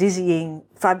legion, dizzying,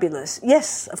 fabulous.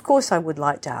 Yes, of course I would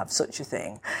like to have such a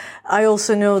thing. I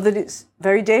also know that it's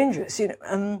very dangerous, you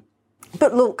know.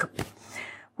 But look,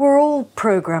 we're all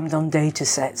programmed on data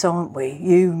sets, aren't we?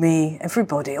 You, me,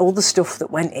 everybody. All the stuff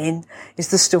that went in is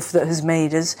the stuff that has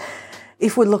made us.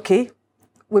 If we're lucky,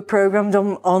 we're programmed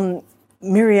on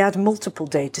myriad multiple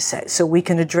data sets so we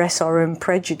can address our own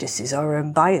prejudices, our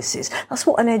own biases. That's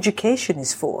what an education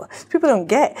is for. People don't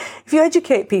get. If you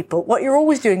educate people, what you're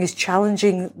always doing is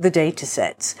challenging the data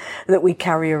sets that we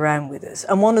carry around with us.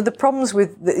 And one of the problems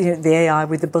with the AI,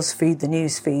 with the BuzzFeed, the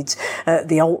news feeds,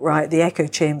 the alt-right, the echo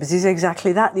chambers is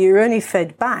exactly that. You're only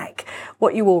fed back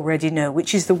what you already know,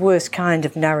 which is the worst kind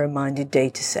of narrow-minded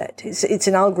data set. It's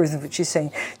an algorithm which is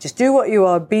saying, just do what you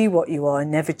are, be what you are, and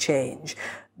never change.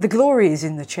 The glory is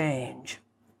in the change.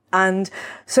 And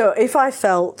so if I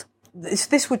felt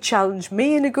this would challenge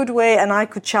me in a good way and I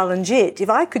could challenge it, if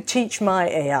I could teach my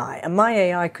AI and my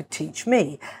AI could teach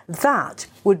me, that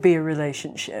would be a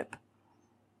relationship.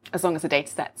 As long as the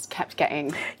data sets kept getting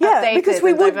updated, because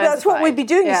we would. That's what we'd be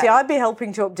doing. Yeah. You see, I'd be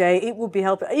helping to update. It would be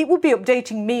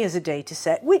updating me as a data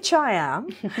set, which I am.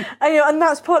 And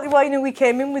that's partly why we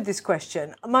came in with this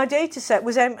question. My data set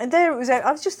was and there it was.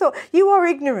 I just thought, you are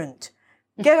ignorant.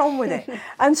 Get on with it.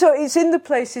 And so it's in the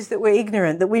places that we're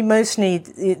ignorant that we most need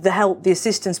the help, the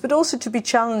assistance, but also to be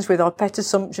challenged with our pet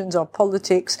assumptions, our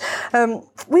politics.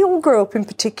 We all grow up in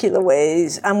particular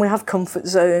ways and we have comfort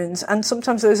zones, and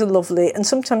sometimes those are lovely and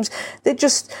sometimes they're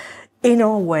just in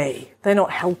our way. They're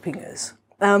not helping us.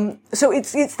 So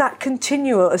it's that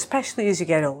continual, especially as you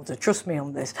get older, trust me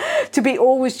on this, to be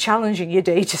always challenging your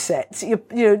data sets. You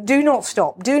know, do not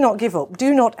stop, do not give up,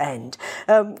 do not end.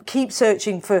 Keep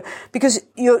searching because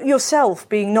yourself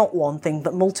being not one thing,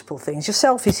 but multiple things.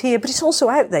 Yourself is here, but it's also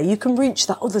out there. You can reach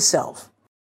that other self.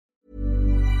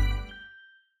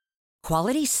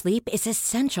 Quality sleep is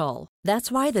essential.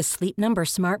 That's why the Sleep Number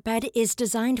Smart Bed is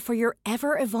designed for your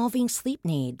ever-evolving sleep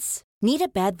needs. Need a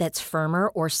bed that's firmer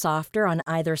or softer on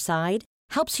either side?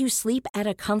 Helps you sleep at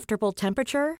a comfortable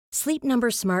temperature? Sleep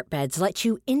Number Smart Beds let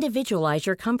you individualize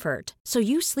your comfort, so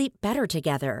you sleep better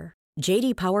together.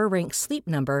 J.D. Power ranks Sleep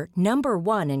Number number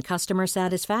 1 in customer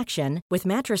satisfaction with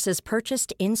mattresses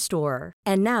purchased in-store.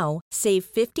 And now, save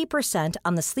 50%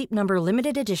 on the Sleep Number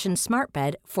Limited Edition Smart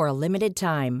Bed for a limited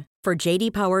time. For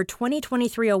J.D. Power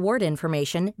 2023 award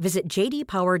information, visit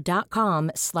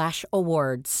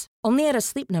jdpower.com/awards. Only at a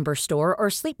Sleep Number store or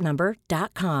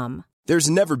sleepnumber.com. There's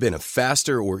never been a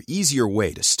faster or easier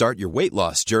way to start your weight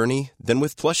loss journey than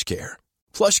with PlushCare.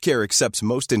 PlushCare accepts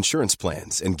most insurance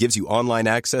plans and gives you online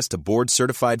access to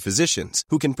board-certified physicians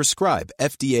who can prescribe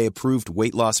FDA-approved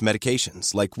weight loss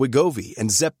medications like Wegovy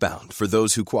and Zepbound for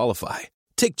those who qualify.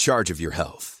 Take charge of your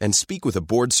health and speak with a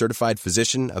board-certified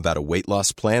physician about a weight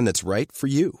loss plan that's right for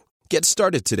you. Get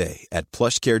started today at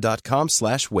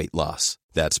plushcare.com/weight-loss.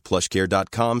 That's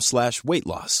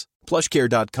plushcare.com/weight-loss.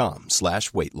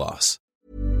 plushcare.com/weight-loss.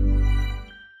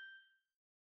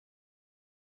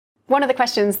 One of the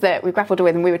questions that we grappled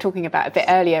with and we were talking about a bit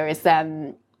earlier is,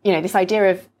 this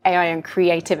idea of AI and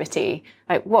creativity.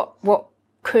 Like, what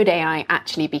could AI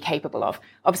actually be capable of?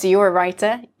 Obviously, you're a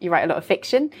writer. You write a lot of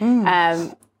fiction.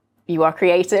 You are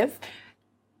creative.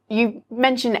 You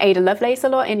mention Ada Lovelace a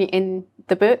lot in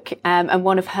the book, and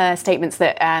one of her statements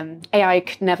that AI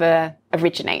could never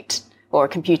originate, or a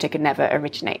computer could never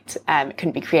originate. It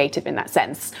couldn't be creative in that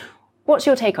sense. What's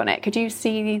your take on it? Could you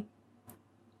see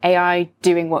AI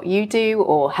doing what you do,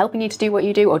 or helping you to do what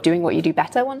you do, or doing what you do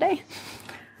better one day?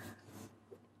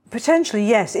 Potentially,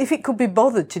 yes, if it could be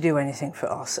bothered to do anything for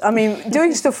us. I mean,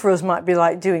 doing stuff for us might be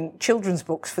like doing children's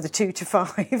books for the 2 to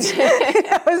 5s.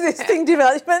 I was this thing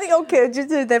developed. I think, okay,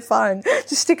 they're fine.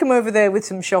 Just stick them over there with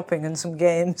some shopping and some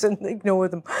games and ignore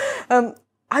them.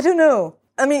 I don't know.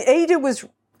 I mean, Ada was,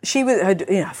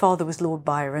 her father was Lord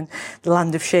Byron, the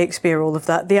land of Shakespeare, all of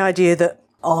that. The idea that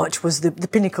art was the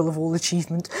pinnacle of all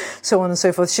achievement, so on and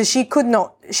so forth. So she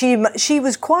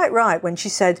was quite right when she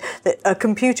said that a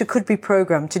computer could be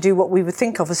programmed to do what we would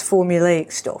think of as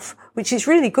formulaic stuff, which it's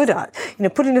really good at.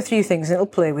 Put in a few things and it'll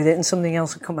play with it and something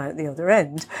else will come out the other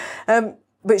end.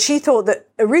 But she thought that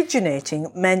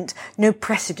originating meant no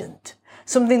precedent.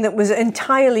 Something that was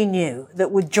entirely new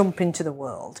that would jump into the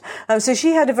world. So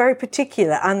she had a very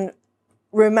particular and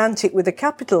romantic with a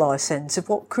capital R sense of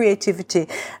what creativity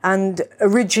and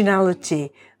originality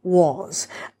was.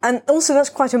 And also that's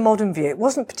quite a modern view. It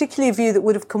wasn't particularly a view that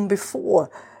would have come before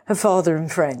her father and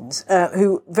friends,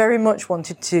 who very much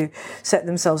wanted to set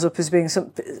themselves up as being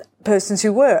some persons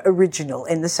who were original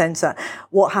in the sense that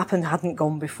what happened hadn't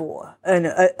gone before, and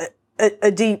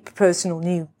a deep personal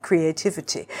new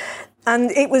creativity.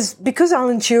 And it was because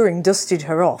Alan Turing dusted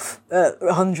her off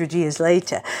 100 years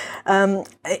later.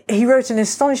 He wrote an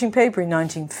astonishing paper in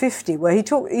 1950 where he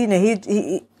talked,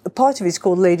 a part of it is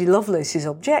called Lady Lovelace's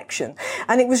Objection.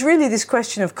 And it was really this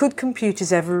question of, could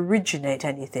computers ever originate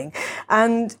anything?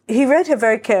 And he read her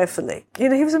very carefully.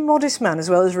 He was a modest man as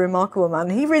well as a remarkable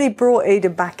man. He really brought Ada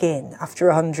back in after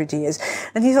 100 years.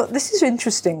 And he thought, this is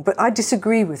interesting, but I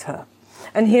disagree with her.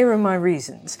 And here are my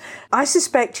reasons. I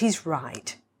suspect he's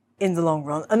right in the long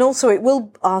run. And also it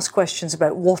will ask questions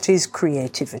about what is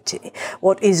creativity?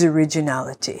 What is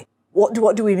originality?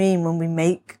 What do we mean when we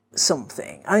make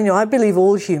something? I believe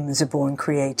all humans are born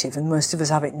creative, and most of us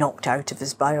have it knocked out of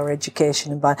us by our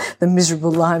education and by the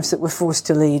miserable lives that we're forced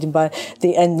to lead and by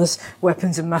the endless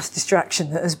weapons of mass distraction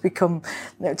that has become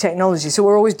technology. So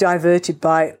we're always diverted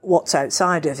by what's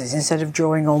outside of us instead of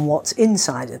drawing on what's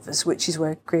inside of us, which is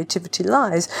where creativity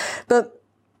lies. But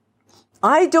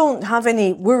I don't have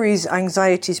any worries,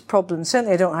 anxieties, problems.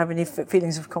 Certainly I don't have any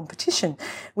feelings of competition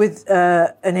with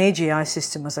an AGI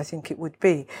system, as I think it would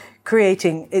be,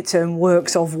 creating its own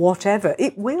works of whatever.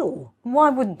 It will. Why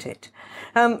wouldn't it?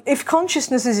 If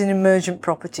consciousness is an emergent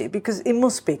property, because it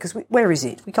must be, because where is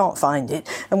it? We can't find it.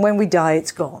 And when we die,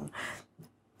 it's gone.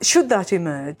 Should that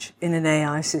emerge in an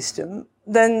AI system,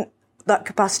 then that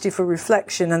capacity for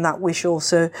reflection and that wish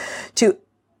also to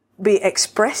be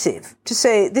expressive, to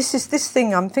say, this is this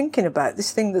thing I'm thinking about,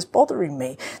 this thing that's bothering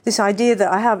me, this idea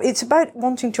that I have. It's about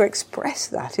wanting to express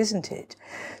that, isn't it?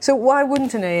 So why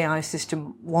wouldn't an AI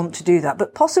system want to do that?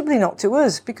 But possibly not to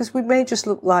us, because we may just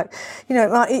look like,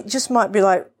 it just might be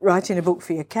like writing a book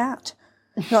for your cat.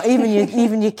 Not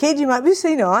even your kid. You might be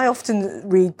saying, I often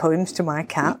read poems to my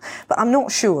cat, but I'm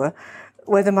not sure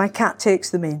whether my cat takes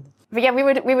them in. But yeah,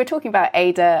 we were talking about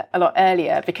Ada a lot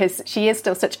earlier because she is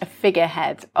still such a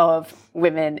figurehead of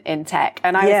women in tech.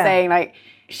 And I was saying, like,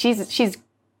 she's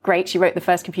great. She wrote the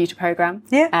first computer program.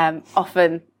 Yeah.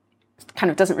 Often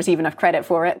kind of doesn't receive enough credit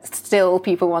for it. Still,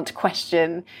 people want to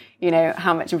question,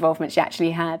 how much involvement she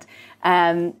actually had.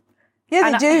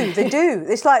 Yeah, they do.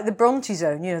 It's like the Bronte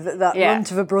zone, that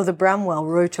runt of a brother Bramwell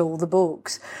wrote all the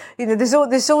books. There's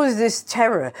always this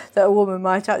terror that a woman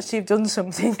might actually have done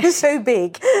something so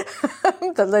big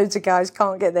that loads of guys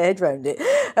can't get their head around it.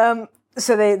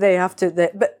 So they have to,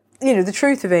 but the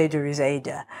truth of Ada is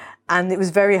Ada. And it was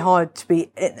very hard to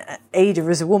be Ada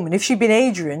as a woman. If she'd been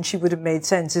Adrian, she would have made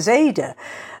sense as Ada.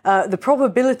 The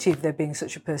probability of there being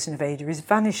such a person of Ada is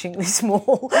vanishingly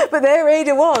small. But there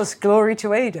Ada was. Glory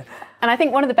to Ada. And I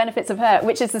think one of the benefits of her,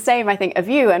 which is the same, I think, of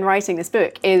you and writing this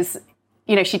book, is,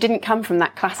 she didn't come from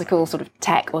that classical sort of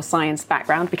tech or science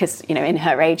background because, in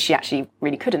her age, she actually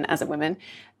really couldn't as a woman.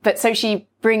 But so she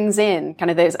brings in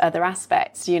kind of those other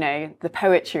aspects, the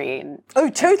poetry. And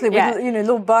totally. Yeah. With,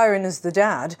 Lord Byron as the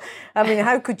dad. I mean,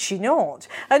 how could she not?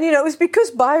 And, it was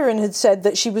because Byron had said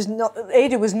that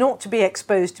Ada was not to be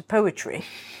exposed to poetry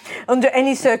under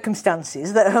any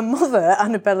circumstances, that her mother,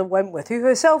 Annabella Wentworth, who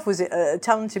herself was a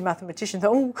talented mathematician,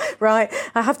 thought, right,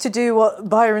 I have to do what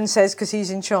Byron says because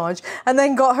he's in charge, and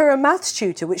then got her a maths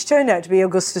tutor, which turned out to be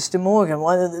Augustus de Morgan,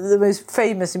 one of the most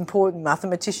famous, important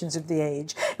mathematicians of the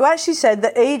age, who actually said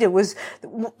that Ada was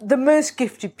the most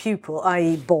gifted pupil,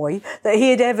 i.e. boy, that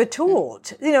he had ever taught.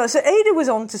 So Ada was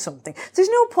onto something. There's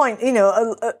no point,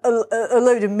 a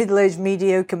load of middle-aged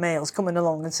mediocre males coming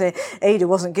along and say Ada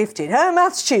wasn't gifted. Her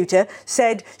maths tutor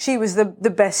said she was the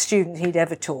best student he'd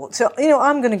ever taught. So,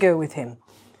 I'm going to go with him.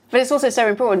 But it's also so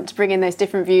important to bring in those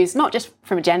different views, not just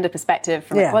from a gender perspective,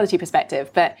 from a quality perspective,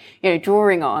 but,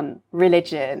 drawing on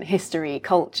religion, history,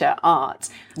 culture, art.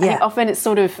 I think often it's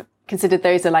sort of considered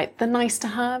those are like the nice to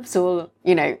haves, or,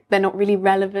 they're not really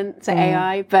relevant to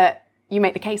AI, but you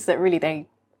make the case that really they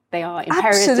are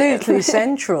imperative. Absolutely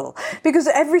central, because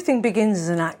everything begins as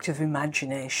an act of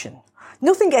imagination.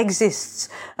 Nothing exists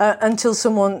until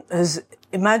someone has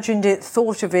imagined it,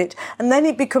 thought of it, and then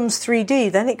it becomes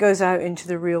 3D. Then it goes out into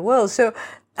the real world. So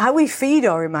how we feed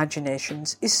our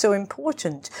imaginations is so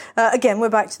important. Again, we're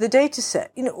back to the data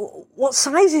set. What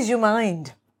size is your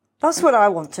mind? That's what I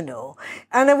want to know.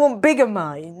 And I want bigger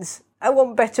minds. I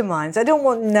want better minds. I don't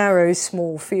want narrow,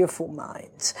 small, fearful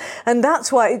minds. And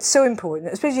that's why it's so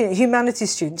important, especially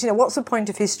humanities students. What's the point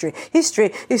of history?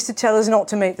 History is to tell us not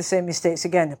to make the same mistakes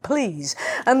again, please.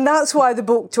 And that's why the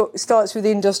book starts with the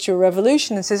Industrial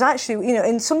Revolution and says, actually,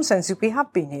 in some senses, we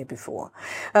have been here before.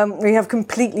 We have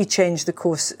completely changed the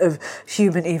course of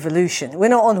human evolution. We're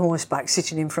not on horseback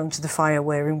sitting in front of the fire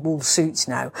wearing wool suits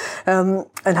now, and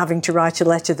having to write a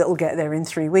letter that will get there in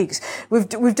 3 weeks.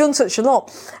 We've done such a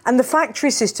lot. And the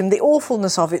factory system, the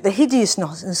awfulness of it, the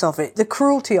hideousness of it, the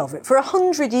cruelty of it, for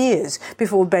 100 years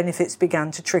before benefits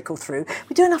began to trickle through.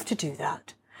 We don't have to do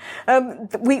that.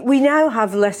 We now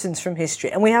have lessons from history,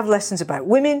 and we have lessons about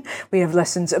women, we have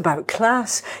lessons about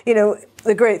class.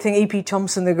 The great thing, E.P.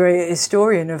 Thompson, the great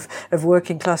historian of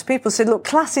working class people, said, look,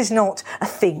 class is not a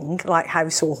thing like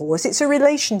house or horse, it's a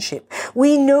relationship.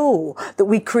 We know that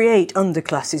we create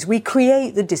underclasses, we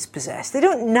create the dispossessed. They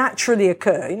don't naturally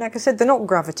occur. Like I said, they're not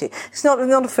gravity. It's not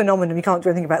a phenomenon you can't do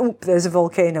anything about. Oop, there's a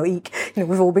volcano, eek.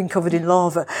 We've all been covered in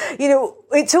lava.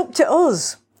 It's up to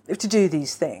us to do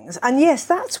these things. And yes,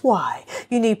 that's why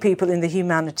you need people in the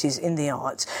humanities, in the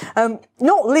arts.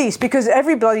 Not least because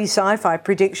every bloody sci-fi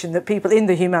prediction that people in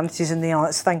the humanities and the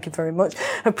arts, thank you very much,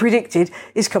 have predicted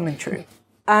is coming true.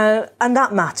 And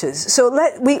that matters. So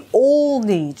we all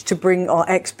need to bring our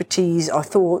expertise, our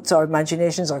thoughts, our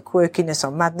imaginations, our quirkiness,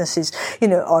 our madnesses,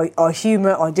 our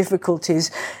humour, our difficulties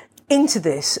into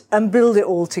this and build it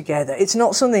all together. It's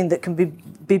not something that can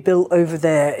be built over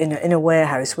there in a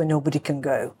warehouse where nobody can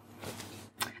go.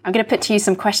 I'm going to put to you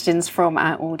some questions from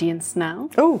our audience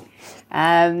now. Oh.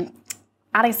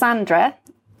 Alexandra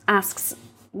asks,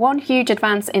 one huge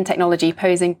advance in technology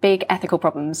posing big ethical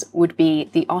problems would be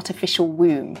the artificial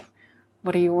womb.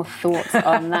 What are your thoughts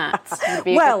on that? Would it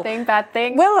be a good thing, bad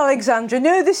thing? Well, Alexandra,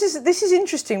 no, this is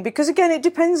interesting because, again, it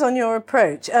depends on your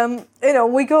approach.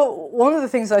 One of the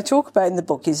things I talk about in the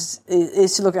book is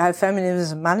to look at how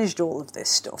feminism managed all of this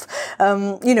stuff.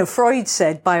 Freud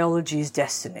said biology is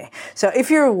destiny. So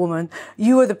if you're a woman,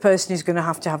 you are the person who's going to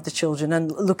have the children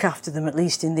and look after them, at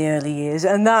least in the early years.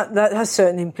 And that has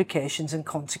certain implications and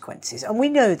consequences. And we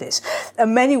know this.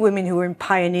 And many women who were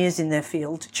pioneers in their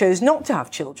field chose not to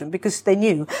have children because they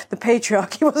knew the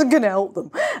patriarchy wasn't going to help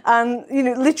them. And,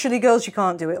 literally, girls, you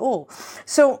can't do it all.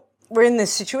 So we're in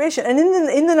this situation. And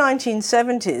in the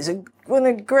 1970s, one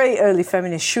of the great early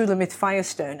feminists, Shulamith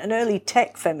Firestone, an early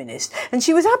tech feminist, and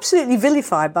she was absolutely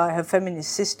vilified by her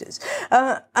feminist sisters.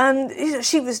 And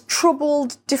she was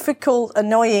troubled, difficult,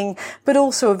 annoying, but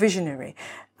also a visionary.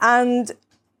 And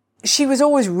she was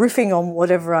always riffing on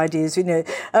whatever ideas,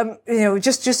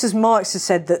 just as Marx has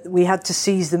said that we had to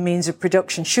seize the means of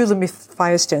production. Shulamith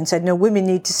Firestone said, no, women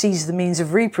need to seize the means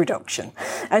of reproduction.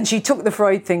 And she took the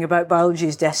Freud thing about biology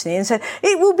as destiny and said,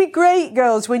 it will be great,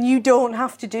 girls, when you don't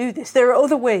have to do this. There are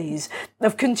other ways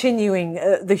of continuing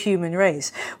the human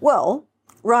race. Well,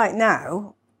 right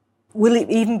now, will it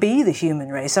even be the human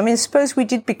race? I mean, suppose we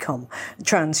did become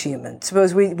transhuman.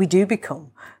 Suppose we do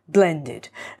become blended.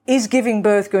 Is giving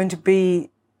birth going to be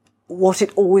what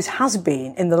it always has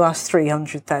been in the last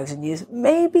 300,000 years?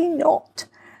 Maybe not.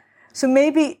 So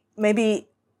maybe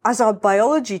as our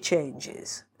biology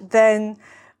changes, then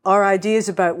our ideas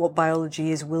about what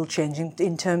biology is will change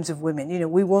in terms of women.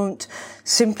 We won't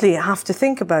simply have to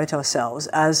think about ourselves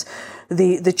as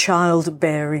the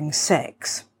childbearing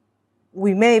sex.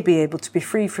 We may be able to be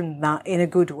free from that in a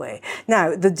good way.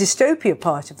 Now, the dystopia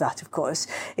part of that, of course,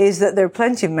 is that there are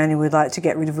plenty of men who would like to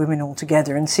get rid of women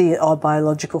altogether and see our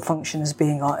biological function as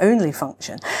being our only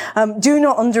function. Do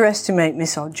not underestimate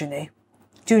misogyny.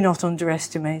 Do not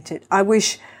underestimate it. I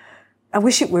wish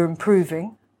it were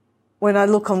improving. When I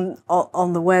look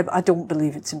on the web, I don't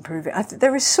believe it's improving.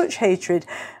 There is such hatred,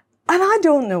 and I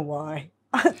don't know why.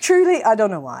 Truly, I don't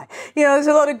know why. There's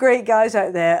a lot of great guys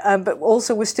out there, but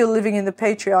also we're still living in the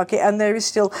patriarchy, and there is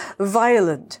still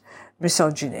violent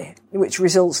misogyny, which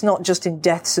results not just in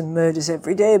deaths and murders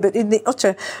every day, but in the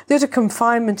utter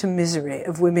confinement and misery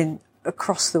of women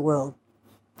across the world.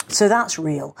 So that's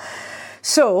real.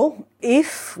 So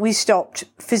if we stopped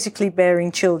physically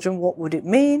bearing children, what would it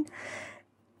mean?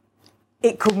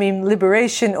 It could mean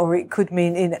liberation, or it could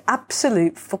mean in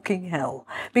absolute fucking hell.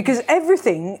 Because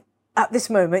everything at this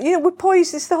moment, we're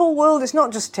poised, it's the whole world, it's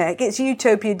not just tech, it's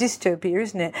utopia, dystopia,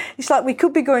 isn't it? It's like we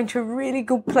could be going to a really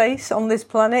good place on this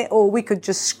planet, or we could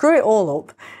just screw it all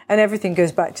up and everything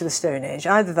goes back to the Stone Age.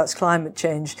 Either that's climate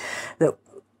change that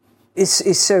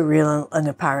is so real and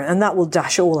apparent, and that will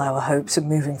dash all our hopes of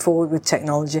moving forward with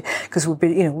technology, because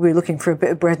we're looking for a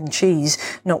bit of bread and cheese,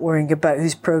 not worrying about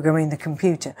who's programming the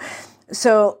computer.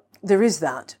 So there is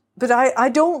that. But I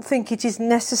don't think it is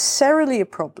necessarily a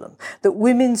problem that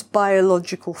women's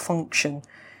biological function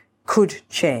could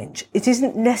change. It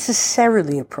isn't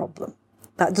necessarily a problem.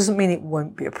 That doesn't mean it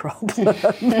won't be a problem.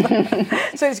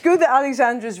 So it's good that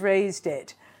Alexandra's raised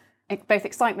it. Both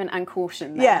excitement and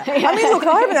caution there. Yeah. I mean, look,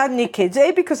 I haven't had any kids,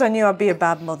 because I knew I'd be a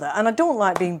bad mother, and I don't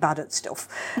like being bad at stuff.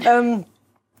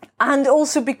 And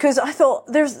also because I thought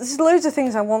there's loads of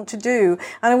things I want to do,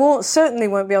 and I certainly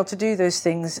won't be able to do those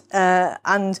things.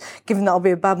 And given that I'll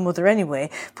be a bad mother anyway,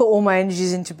 put all my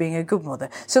energies into being a good mother.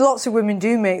 So lots of women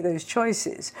do make those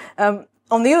choices. On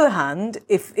the other hand,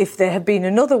 if there had been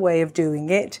another way of doing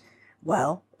it,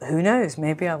 well, who knows?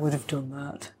 Maybe I would have done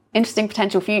that. Interesting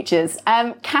potential futures.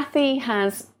 Kathy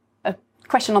has a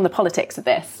question on the politics of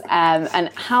this, and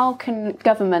how can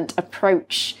government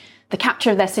approach the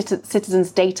capture of their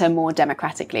citizens' data more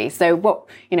democratically? So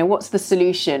what's the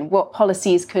solution? What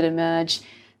policies could emerge?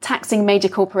 Taxing major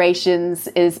corporations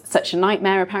is such a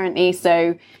nightmare, apparently.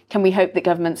 So can we hope that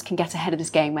governments can get ahead of this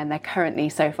game when they're currently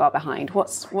so far behind?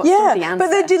 What's the answer? But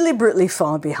they're deliberately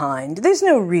far behind. There's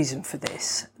no reason for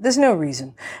this. There's no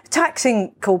reason.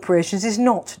 Taxing corporations is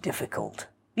not difficult.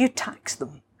 You tax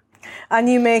them. And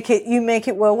you make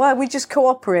it worldwide. We just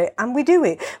cooperate and we do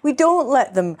it. We don't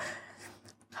let them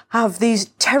have these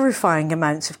terrifying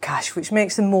amounts of cash, which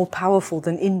makes them more powerful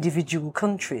than individual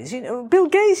countries. Bill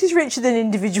Gates is richer than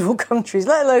individual countries,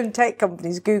 let alone tech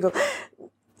companies, Google.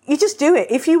 You just do it.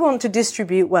 If you want to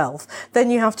distribute wealth, then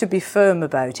you have to be firm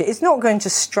about it. It's not going to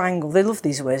strangle. They love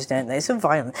these words, don't they? It's so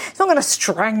violent. It's not going to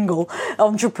strangle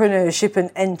entrepreneurship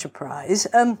and enterprise.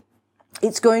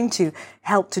 It's going to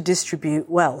help to distribute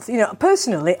wealth.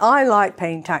 Personally, I like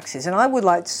paying taxes, and I would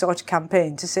like to start a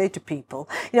campaign to say to people,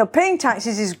 paying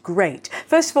taxes is great.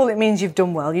 First of all, it means you've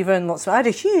done well. You've earned lots of. I had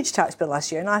a huge tax bill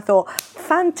last year, and I thought,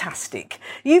 fantastic.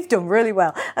 You've done really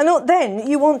well. And then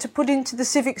you want to put into the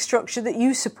civic structure that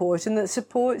you support and that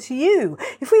supports you.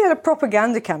 If we had a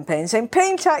propaganda campaign saying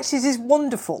paying taxes is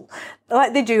wonderful,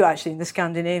 like they do actually in the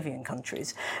Scandinavian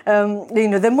countries,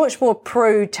 they're much more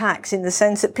pro-tax in the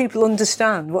sense that people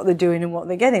understand what they're doing and what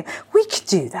they're getting. We could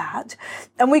do that,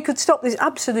 and we could stop this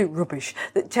absolute rubbish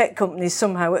that tech companies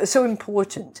somehow are so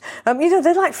important.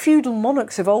 They're like feudal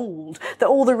monarchs of old, that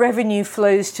all the revenue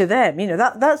flows to them.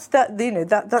 That's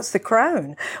the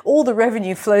crown. All the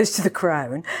revenue flows to the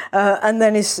crown, and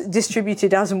then is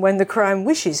distributed as and when the crown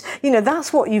wishes.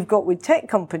 That's what you've got with tech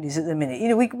companies at the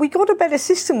minute. We got a better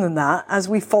system than that as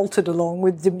we faltered along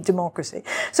with democracy.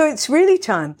 So it's really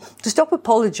time to stop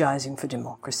apologising for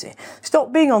democracy.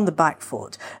 Stop being on the back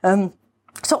foot.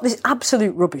 Stop this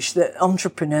absolute rubbish that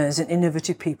entrepreneurs and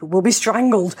innovative people will be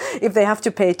strangled if they have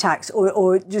to pay tax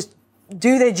or just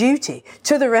do their duty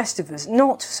to the rest of us.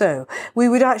 Not so. We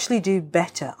would actually do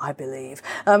better, I believe.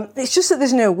 It's just that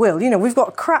there's no will. We've got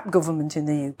a crap government in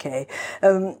the UK.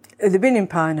 They've been in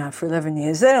power now for 11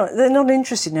 years. They're not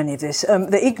interested in any of this.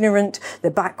 They're ignorant,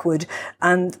 they're backward,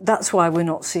 and that's why we're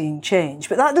not seeing change.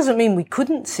 But that doesn't mean we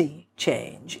couldn't see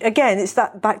change. Again, it's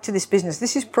that back to this business.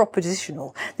 This is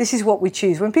propositional. This is what we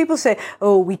choose. When people say,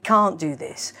 oh, we can't do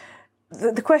this,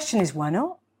 the question is, why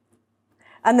not?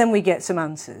 And then we get some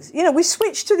answers. We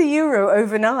switched to the euro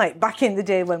overnight back in the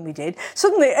day when we did.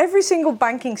 Suddenly every single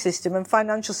banking system and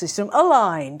financial system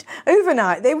aligned.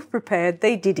 Overnight, they were prepared,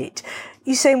 they did it.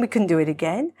 You saying we couldn't do it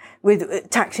again with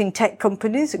taxing tech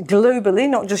companies globally,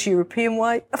 not just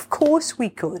European-wide? Of course we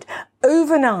could.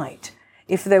 Overnight,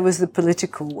 if there was the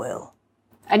political will.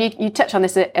 And you touch on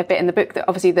this a bit in the book, that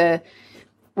obviously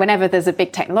whenever there's a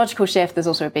big technological shift, there's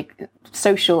also a big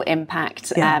social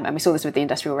impact. Yeah. And we saw this with the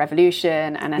Industrial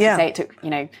Revolution. And as you say, it took,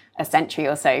 a century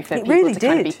or so for people really to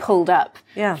kind of be pulled up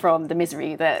from the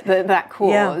misery that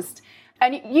caused. Yeah.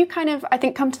 And you kind of, I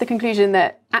think, come to the conclusion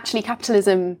that actually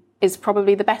capitalism is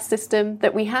probably the best system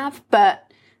that we have,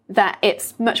 but that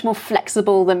it's much more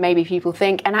flexible than maybe people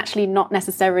think, and actually not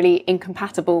necessarily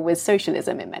incompatible with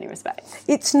socialism in many respects.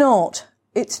 It's not.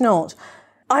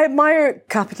 I admire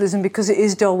capitalism because it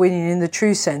is Darwinian in the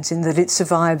true sense, in that it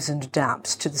survives and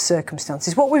adapts to the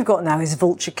circumstances. What we've got now is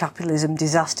vulture capitalism,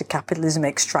 disaster capitalism,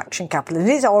 extraction capitalism.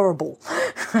 It's horrible,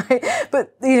 right?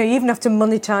 But, you even have to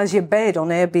monetize your bed on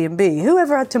Airbnb.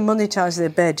 Whoever had to monetize their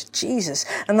bed? Jesus.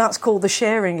 And that's called the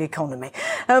sharing economy.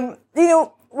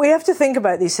 We have to think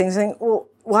about these things and think, well,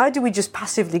 why do we just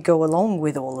passively go along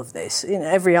with all of this?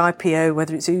 Every IPO,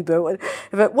 whether it's Uber,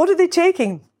 what are they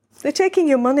taking? They're taking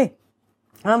your money.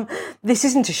 This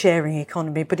isn't a sharing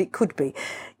economy, but it could be.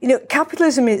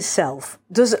 Capitalism itself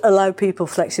does allow people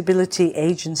flexibility,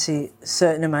 agency, a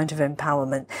certain amount of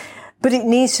empowerment, but it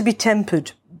needs to be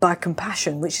tempered by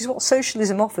compassion, which is what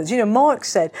socialism offers.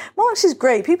 Marx is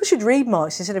great. People should read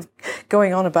Marx instead of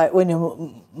going on about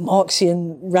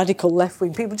Marxian radical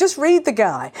left-wing people. Just read the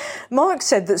guy. Marx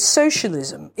said that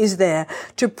socialism is there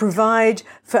to provide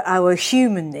for our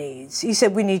human needs. He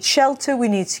said we need shelter, we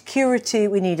need security,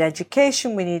 we need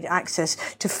education, we need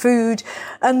access to food,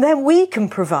 and then we can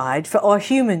provide for our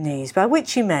human needs, by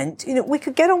which he meant, we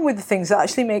could get on with the things that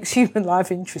actually makes human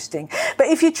life interesting. But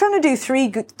if you're trying to do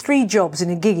three jobs in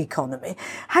a gig economy,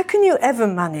 how can you ever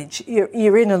manage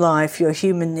your inner life, your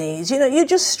human needs? You're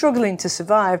just struggling to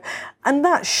survive, and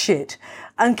that's shit.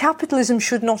 And capitalism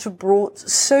should not have brought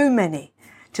so many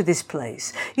to this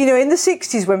place. In the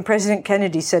 60s, when President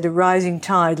Kennedy said a rising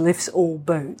tide lifts all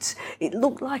boats, it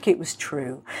looked like it was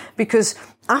true, because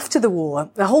after the war,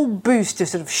 the whole boost to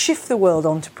sort of shift the world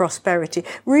onto prosperity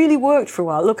really worked for a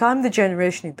while. Look, I'm the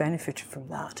generation who benefited from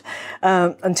that,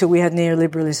 until we had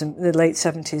neoliberalism in the late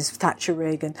 70s, Thatcher,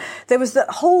 Reagan. There was that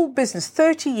whole business,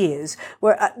 30 years,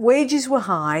 where wages were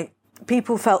high,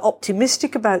 people felt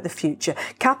optimistic about the future.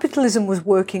 Capitalism was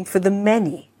working for the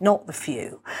many, not the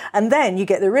few. And then you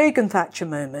get the Reagan-Thatcher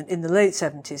moment in the late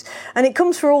 70s. And it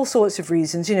comes for all sorts of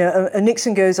reasons.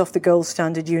 Nixon goes off the gold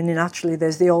standard unilaterally.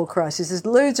 There's the oil crisis. There's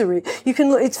loads of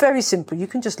it's very simple. You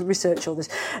can just research all this.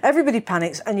 Everybody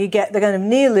panics, and you get the kind of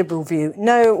neoliberal view.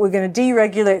 No, we're going to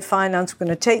deregulate finance. We're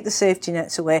going to take the safety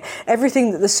nets away.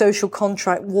 Everything that the social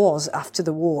contract was after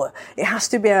the war. It has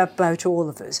to be about all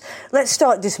of us. Let's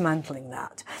start dismantling sampling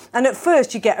that. And at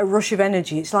first you get a rush of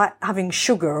energy. It's like having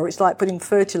sugar, or it's like putting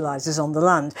fertilizers on the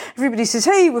land. Everybody says,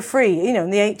 hey, we're free. You know, in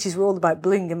the 80s we're all about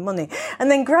bling and money. And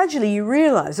then gradually you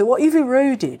realize that what you've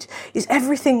eroded is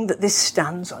everything that this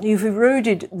stands on. You've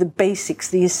eroded the basics,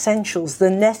 the essentials, the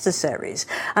necessaries,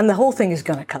 and the whole thing is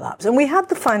going to collapse. And we had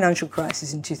the financial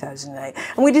crisis in 2008,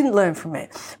 and we didn't learn from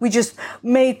it. We just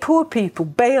made poor people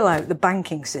bail out the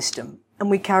banking system, and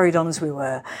we carried on as we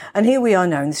were. And here we are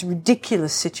now in this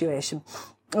ridiculous situation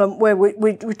where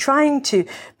we're trying to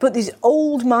put these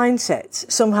old mindsets,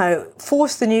 somehow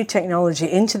force the new technology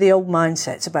into the old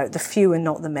mindsets about the few and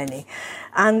not the many.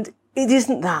 And it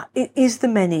isn't that. It is the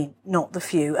many, not the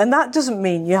few. And that doesn't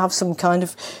mean you have some kind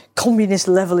of communist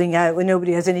levelling out where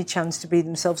nobody has any chance to be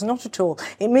themselves. Not at all.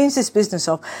 It means this business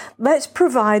of, let's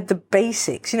provide the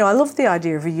basics. You know, I love the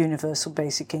idea of a universal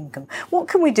basic income. What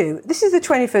can we do? This is the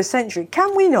 21st century.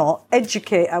 Can we not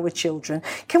educate our children?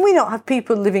 Can we not have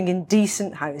people living in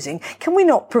decent housing? Can we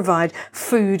not provide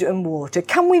food and water?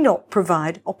 Can we not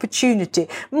provide opportunity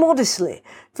modestly?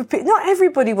 Not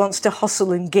everybody wants to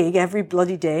hustle and gig every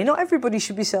bloody day. Not everybody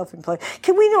should be self-employed.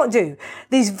 Can we not do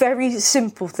these very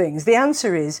simple things? The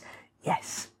answer is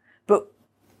yes. But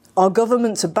our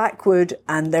governments are backward,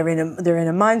 and they're in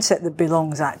a mindset that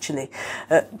belongs actually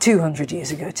 200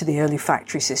 years ago to the early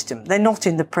factory system. They're not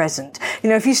in the present. You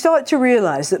know, if you start to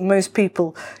realise that most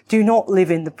people do not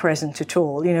live in the present at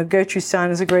all, you know, Gertrude Stein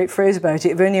has a great phrase about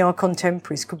it. If only our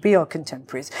contemporaries could be our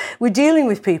contemporaries. We're dealing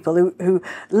with people who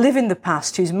live in the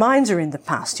past, whose minds are in the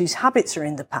past, whose habits are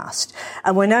in the past,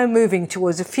 and we're now moving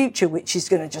towards a future which is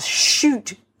going to just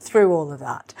shoot through all of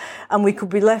that. And we could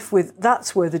be left with,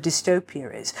 that's where the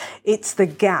dystopia is. It's the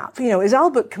gap. You know, it's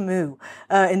Albert Camus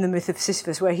in The Myth of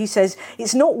Sisyphus, where he says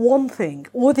it's not one thing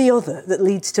or the other that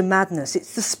leads to madness.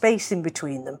 It's the space in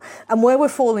between them. And where we're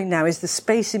falling now is the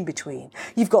space in between.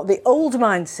 You've got the old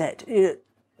mindset,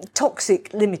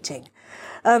 toxic, limiting.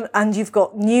 And you've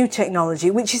got new technology,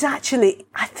 which is actually,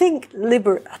 I think,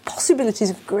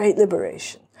 possibilities of great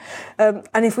liberation. And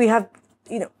if we have,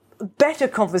 you know, better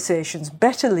conversations,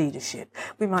 better leadership,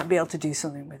 we might be able to do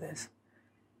something with this.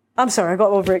 I'm sorry, I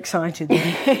got overexcited.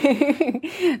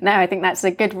 No, I think that's a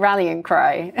good rallying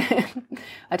cry.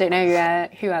 I don't know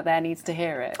who out there needs to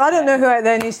hear it. I don't know who out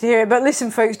there needs to hear it, but listen,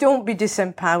 folks, don't be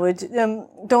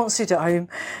disempowered. Don't sit at home.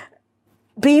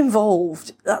 Be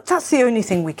involved. That's the only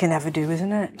thing we can ever do,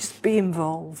 isn't it? Just be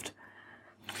involved.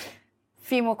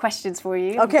 Few more questions for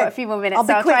you. Okay. We've got a few more minutes, I'll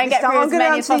so I'll try and get through as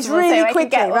many as possible really so I quickly,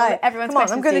 can get right. everyone's Come on,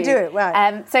 questions. I'm going to do it.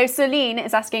 Right. So Celine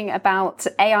is asking about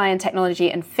AI and technology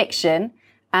and fiction,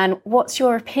 and what's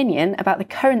your opinion about the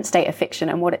current state of fiction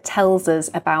and what it tells us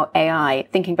about AI,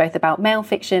 thinking both about male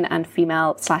fiction and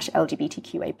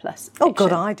female/LGBTQA+ fiction. Oh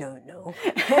God, I don't know.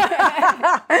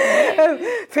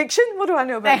 Fiction? What do I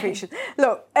know about fiction?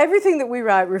 Look, everything that we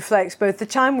write reflects both the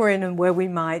time we're in and where we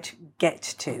might get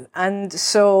to. And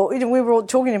so, you know, we were all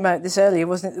talking about this earlier,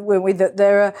 wasn't it? Weren't we? That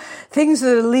there are things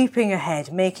that are leaping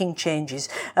ahead, making changes,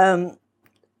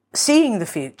 seeing the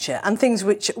future, and things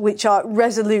which are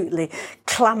resolutely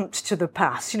clamped to the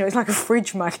past. You know, it's like a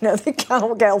fridge magnet. They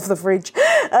cannot get off the fridge.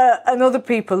 And other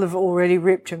people have already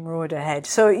ripped and roared ahead.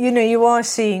 So, you know, you are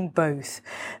seeing both.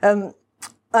 And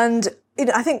you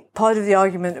know, I think part of the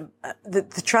argument,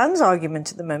 the trans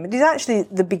argument at the moment, is actually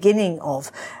the beginning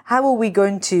of how are we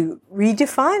going to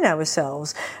redefine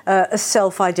ourselves as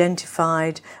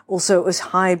self-identified, also as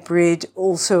hybrid,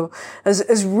 also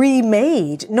as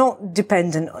remade, not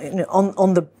dependent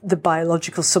on the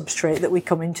biological substrate that we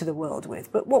come into the world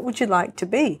with, but what would you like to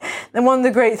be? And one of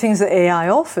the great things that AI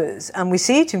offers, and we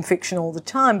see it in fiction all the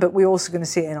time, but we're also going to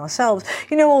see it in ourselves,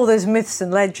 you know, all those myths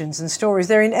and legends and stories,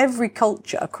 they're in every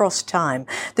culture across time.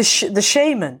 The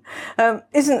shaman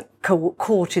isn't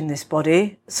caught in this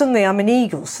body. Suddenly I'm an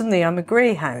eagle. Suddenly I'm a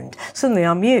greyhound. Suddenly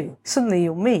I'm you. Suddenly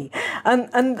you're me. And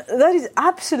that is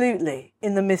absolutely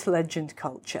in the myth legend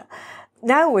culture.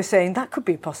 Now we're saying that could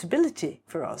be a possibility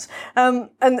for us.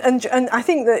 And I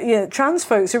think that, you know, trans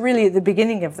folks are really at the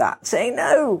beginning of that, saying,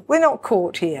 no, we're not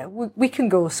caught here. We can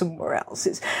go somewhere else.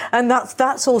 And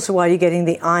that's also why you're getting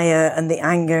the ire and the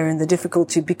anger and the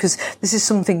difficulty, because this is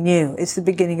something new. It's the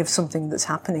beginning of something that's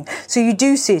happening. So you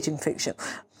do see it in fiction.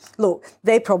 Look,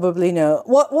 they probably know.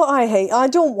 What I hate, I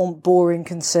don't want boring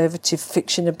conservative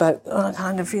fiction about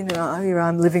kind of, you know, here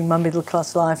I'm living my middle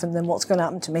class life and then what's going to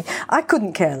happen to me. I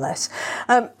couldn't care less.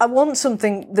 I want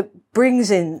something that brings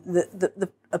in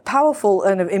a powerful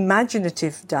and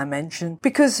imaginative dimension,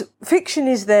 because fiction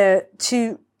is there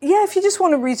to, yeah, if you just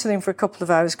want to read something for a couple of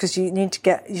hours because you need to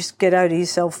get out of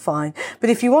yourself, fine.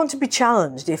 But if you want to be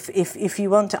challenged, if you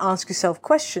want to ask yourself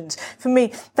questions, for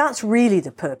me, that's really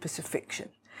the purpose of fiction.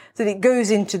 that it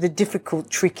goes into the difficult,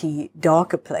 tricky,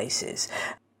 darker places.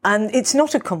 And it's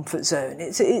not a comfort zone.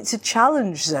 It's a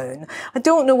challenge zone. I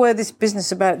don't know where this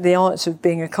business about the arts of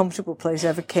being a comfortable place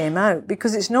ever came out,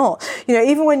 because it's not. You know,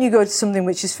 even when you go to something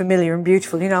which is familiar and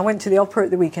beautiful, you know, I went to the opera at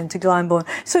the weekend, to Glyndebourne.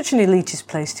 Such an elitist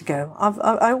place to go.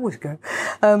 I always go.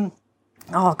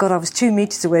 Oh God, I was 2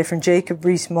 meters away from Jacob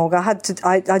Rees-Mogg.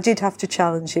 I did have to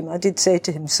challenge him. I did say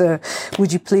to him, "Sir,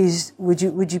 would you please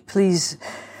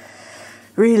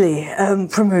really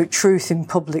promote truth in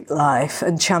public life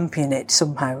and champion it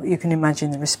somehow?" You can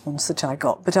imagine the response that I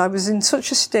got. But I was in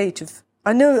such a state of,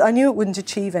 I knew it wouldn't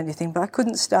achieve anything, but I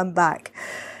couldn't stand back.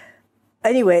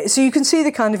 Anyway, so you can see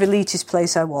the kind of elitist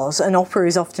place I was, and opera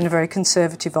is often a very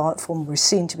conservative art form, we're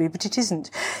seen to be, but it isn't.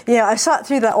 Yeah, I sat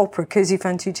through that opera, Così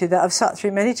fan tutte, that I've sat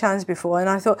through many times before, and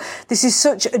I thought, this is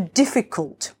such a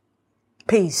difficult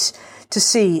piece to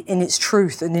see in its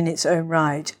truth and in its own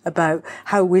right, about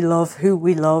how we love, who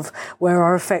we love, where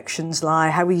our affections lie,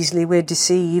 how easily we're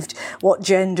deceived, what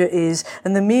gender is,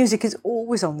 and the music is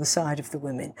always on the side of the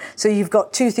women. So you've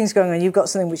got two things going on. You've got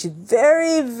something which is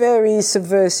very, very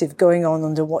subversive going on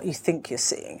under what you think you're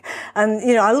seeing. And,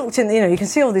 you know, I looked in, you know, you can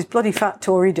see all these bloody fat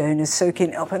Tory donors soaking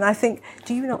it up, and I think,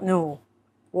 do you not know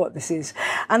what this is?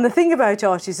 And the thing about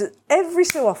art is that every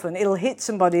so often it'll hit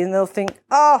somebody and they'll think,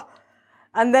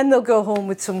 and then they'll go home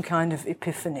with some kind of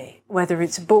epiphany, whether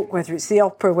it's a book, whether it's the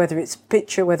opera, whether it's a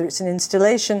picture, whether it's an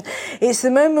installation. It's the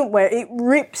moment where it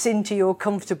rips into your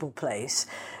comfortable place.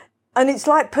 And it's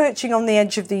like perching on the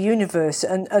edge of the universe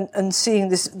and seeing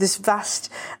this vast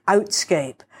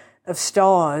outscape of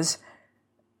stars.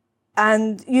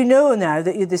 And you know now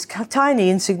that you're this tiny,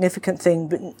 insignificant thing,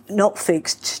 but not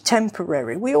fixed,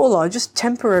 temporary. We all are, just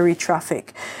temporary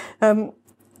traffic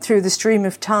through the stream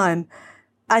of time.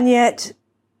 And yet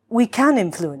we can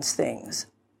influence things,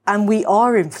 and we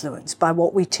are influenced by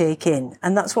what we take in.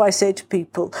 And that's why I say to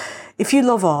people, if you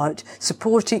love art,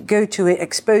 support it, go to it,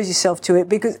 expose yourself to it,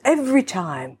 because every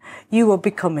time you are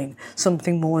becoming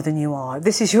something more than you are.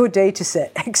 This is your data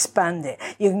set. Expand it.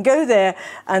 You can go there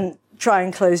and try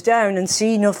and close down and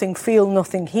see nothing, feel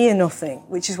nothing, hear nothing,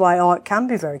 which is why art can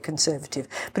be very conservative.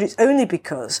 But it's only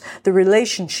because the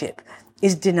relationship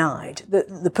is denied,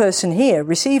 that the person here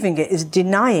receiving it is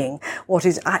denying what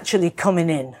is actually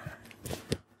coming in.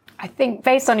 I think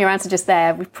based on your answer just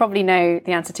there, we probably know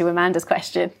the answer to Amanda's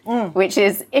question, which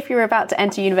is, if you were about to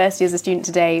enter university as a student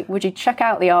today, would you chuck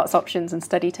out the arts options and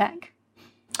study tech?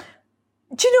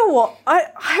 Do you know what? I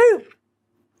hope,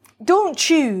 don't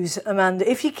choose, Amanda.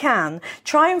 If you can,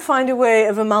 try and find a way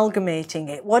of amalgamating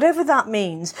it, whatever that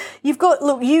means. You've got,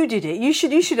 look, you did it. You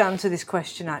should answer this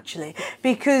question, actually,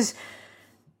 because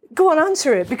go on,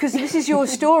 answer it, because this is your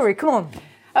story. Come on.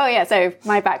 Oh, yeah. So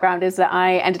my background is that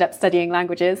I ended up studying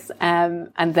languages and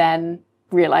then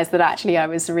realised that actually I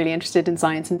was really interested in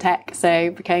science and tech.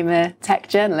 So became a tech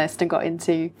journalist and got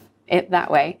into it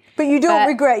that way. But you don't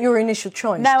regret your initial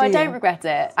choice, No, do I you? don't regret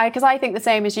it. Because I think the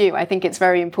same as you. I think it's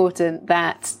very important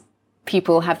that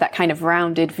people have that kind of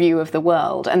rounded view of the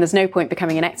world. And there's no point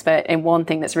becoming an expert in one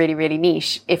thing that's really, really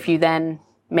niche if you then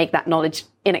make that knowledge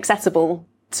inaccessible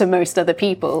to most other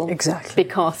people. Exactly.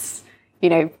 Because, you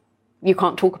know, you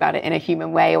can't talk about it in a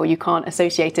human way, or you can't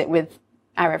associate it with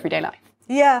our everyday life.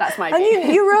 Yeah. That's my view.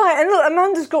 view. You're right. And look,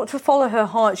 Amanda's got to follow her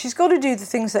heart. She's got to do the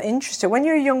things that interest her. When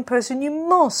you're a young person, you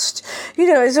must. You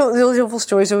know, it's all those awful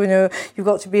stories, you know, you've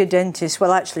got to be a dentist.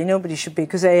 Well, actually, nobody should be,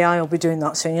 because AI will be doing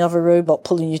that soon. You'll have a robot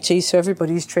pulling your teeth, so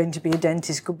everybody's trained to be a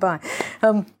dentist. Goodbye.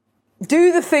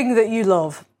 Do the thing that you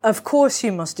love. Of course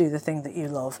you must do the thing that you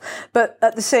love. But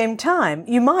at the same time,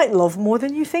 you might love more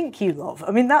than you think you love. I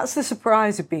mean, that's the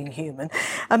surprise of being human.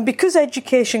 And because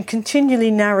education continually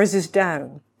narrows us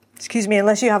down,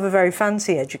 unless you have a very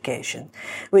fancy education,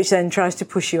 which then tries to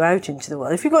push you out into the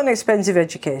world. If you've got an expensive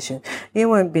education, you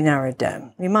won't be narrowed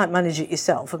down. You might manage it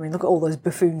yourself. I mean, look at all those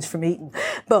buffoons from Eton.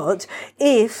 But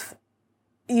if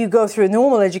you go through a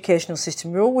normal educational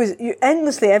system, you're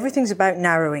endlessly, everything's about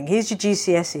narrowing. Here's your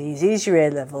GCSEs, here's your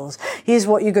A-levels, here's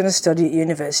what you're going to study at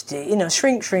university. You know,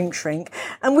 shrink.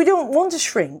 And we don't want to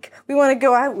shrink. We want to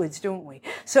go outwards, don't we?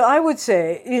 So I would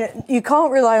say, you know, you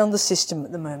can't rely on the system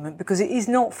at the moment, because it is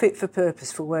not fit for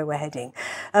purpose for where we're heading.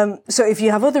 So if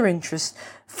you have other interests,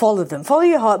 follow them. Follow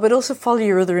your heart, but also follow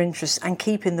your other interests and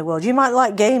keep in the world. You might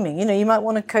like gaming. You know, you might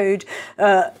want to code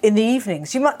in the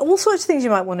evenings. All sorts of things you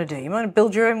might want to do. You might want to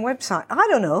build your own website. I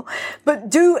don't know. But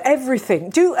do everything.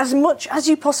 Do as much as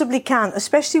you possibly can,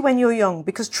 especially when you're young,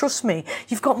 because trust me,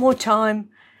 you've got more time.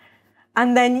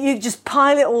 And then you just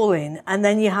pile it all in, and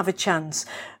then you have a chance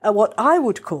at what I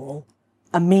would call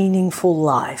a meaningful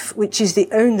life, which is the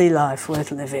only life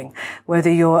worth living,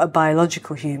 whether you're a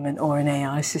biological human or an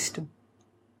AI system.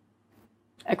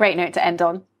 A great note to end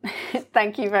on.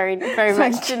 Thank you very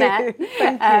much, Jeanette.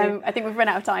 Thank you. I think we've run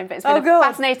out of time, but it's been a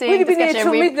fascinating discussion. We've been here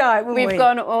till midnight, we've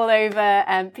gone all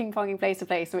over ping-ponging place to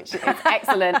place, which is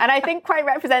excellent. And I think quite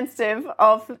representative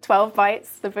of 12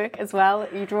 Bites, the book as well.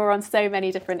 You draw on so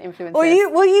many different influences.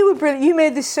 Well, you were brilliant. You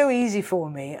made this so easy for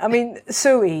me. I mean,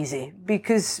 so easy,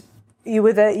 because you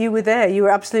were there. You were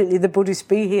absolutely the Buddhist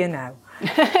bee here now.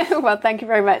 Well, thank you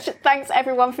very much. Thanks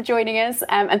everyone for joining us,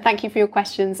 and thank you for your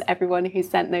questions, everyone who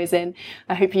sent those in.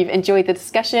 I hope you've enjoyed the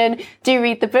discussion. Do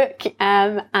read the book,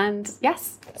 and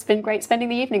yes, it's been great spending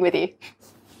the evening with you.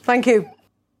 Thank you.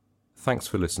 Thanks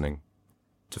for listening.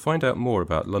 To find out more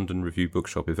about London Review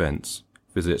Bookshop events,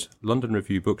 visit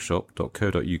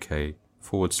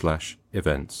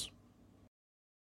londonreviewbookshop.co.uk/events.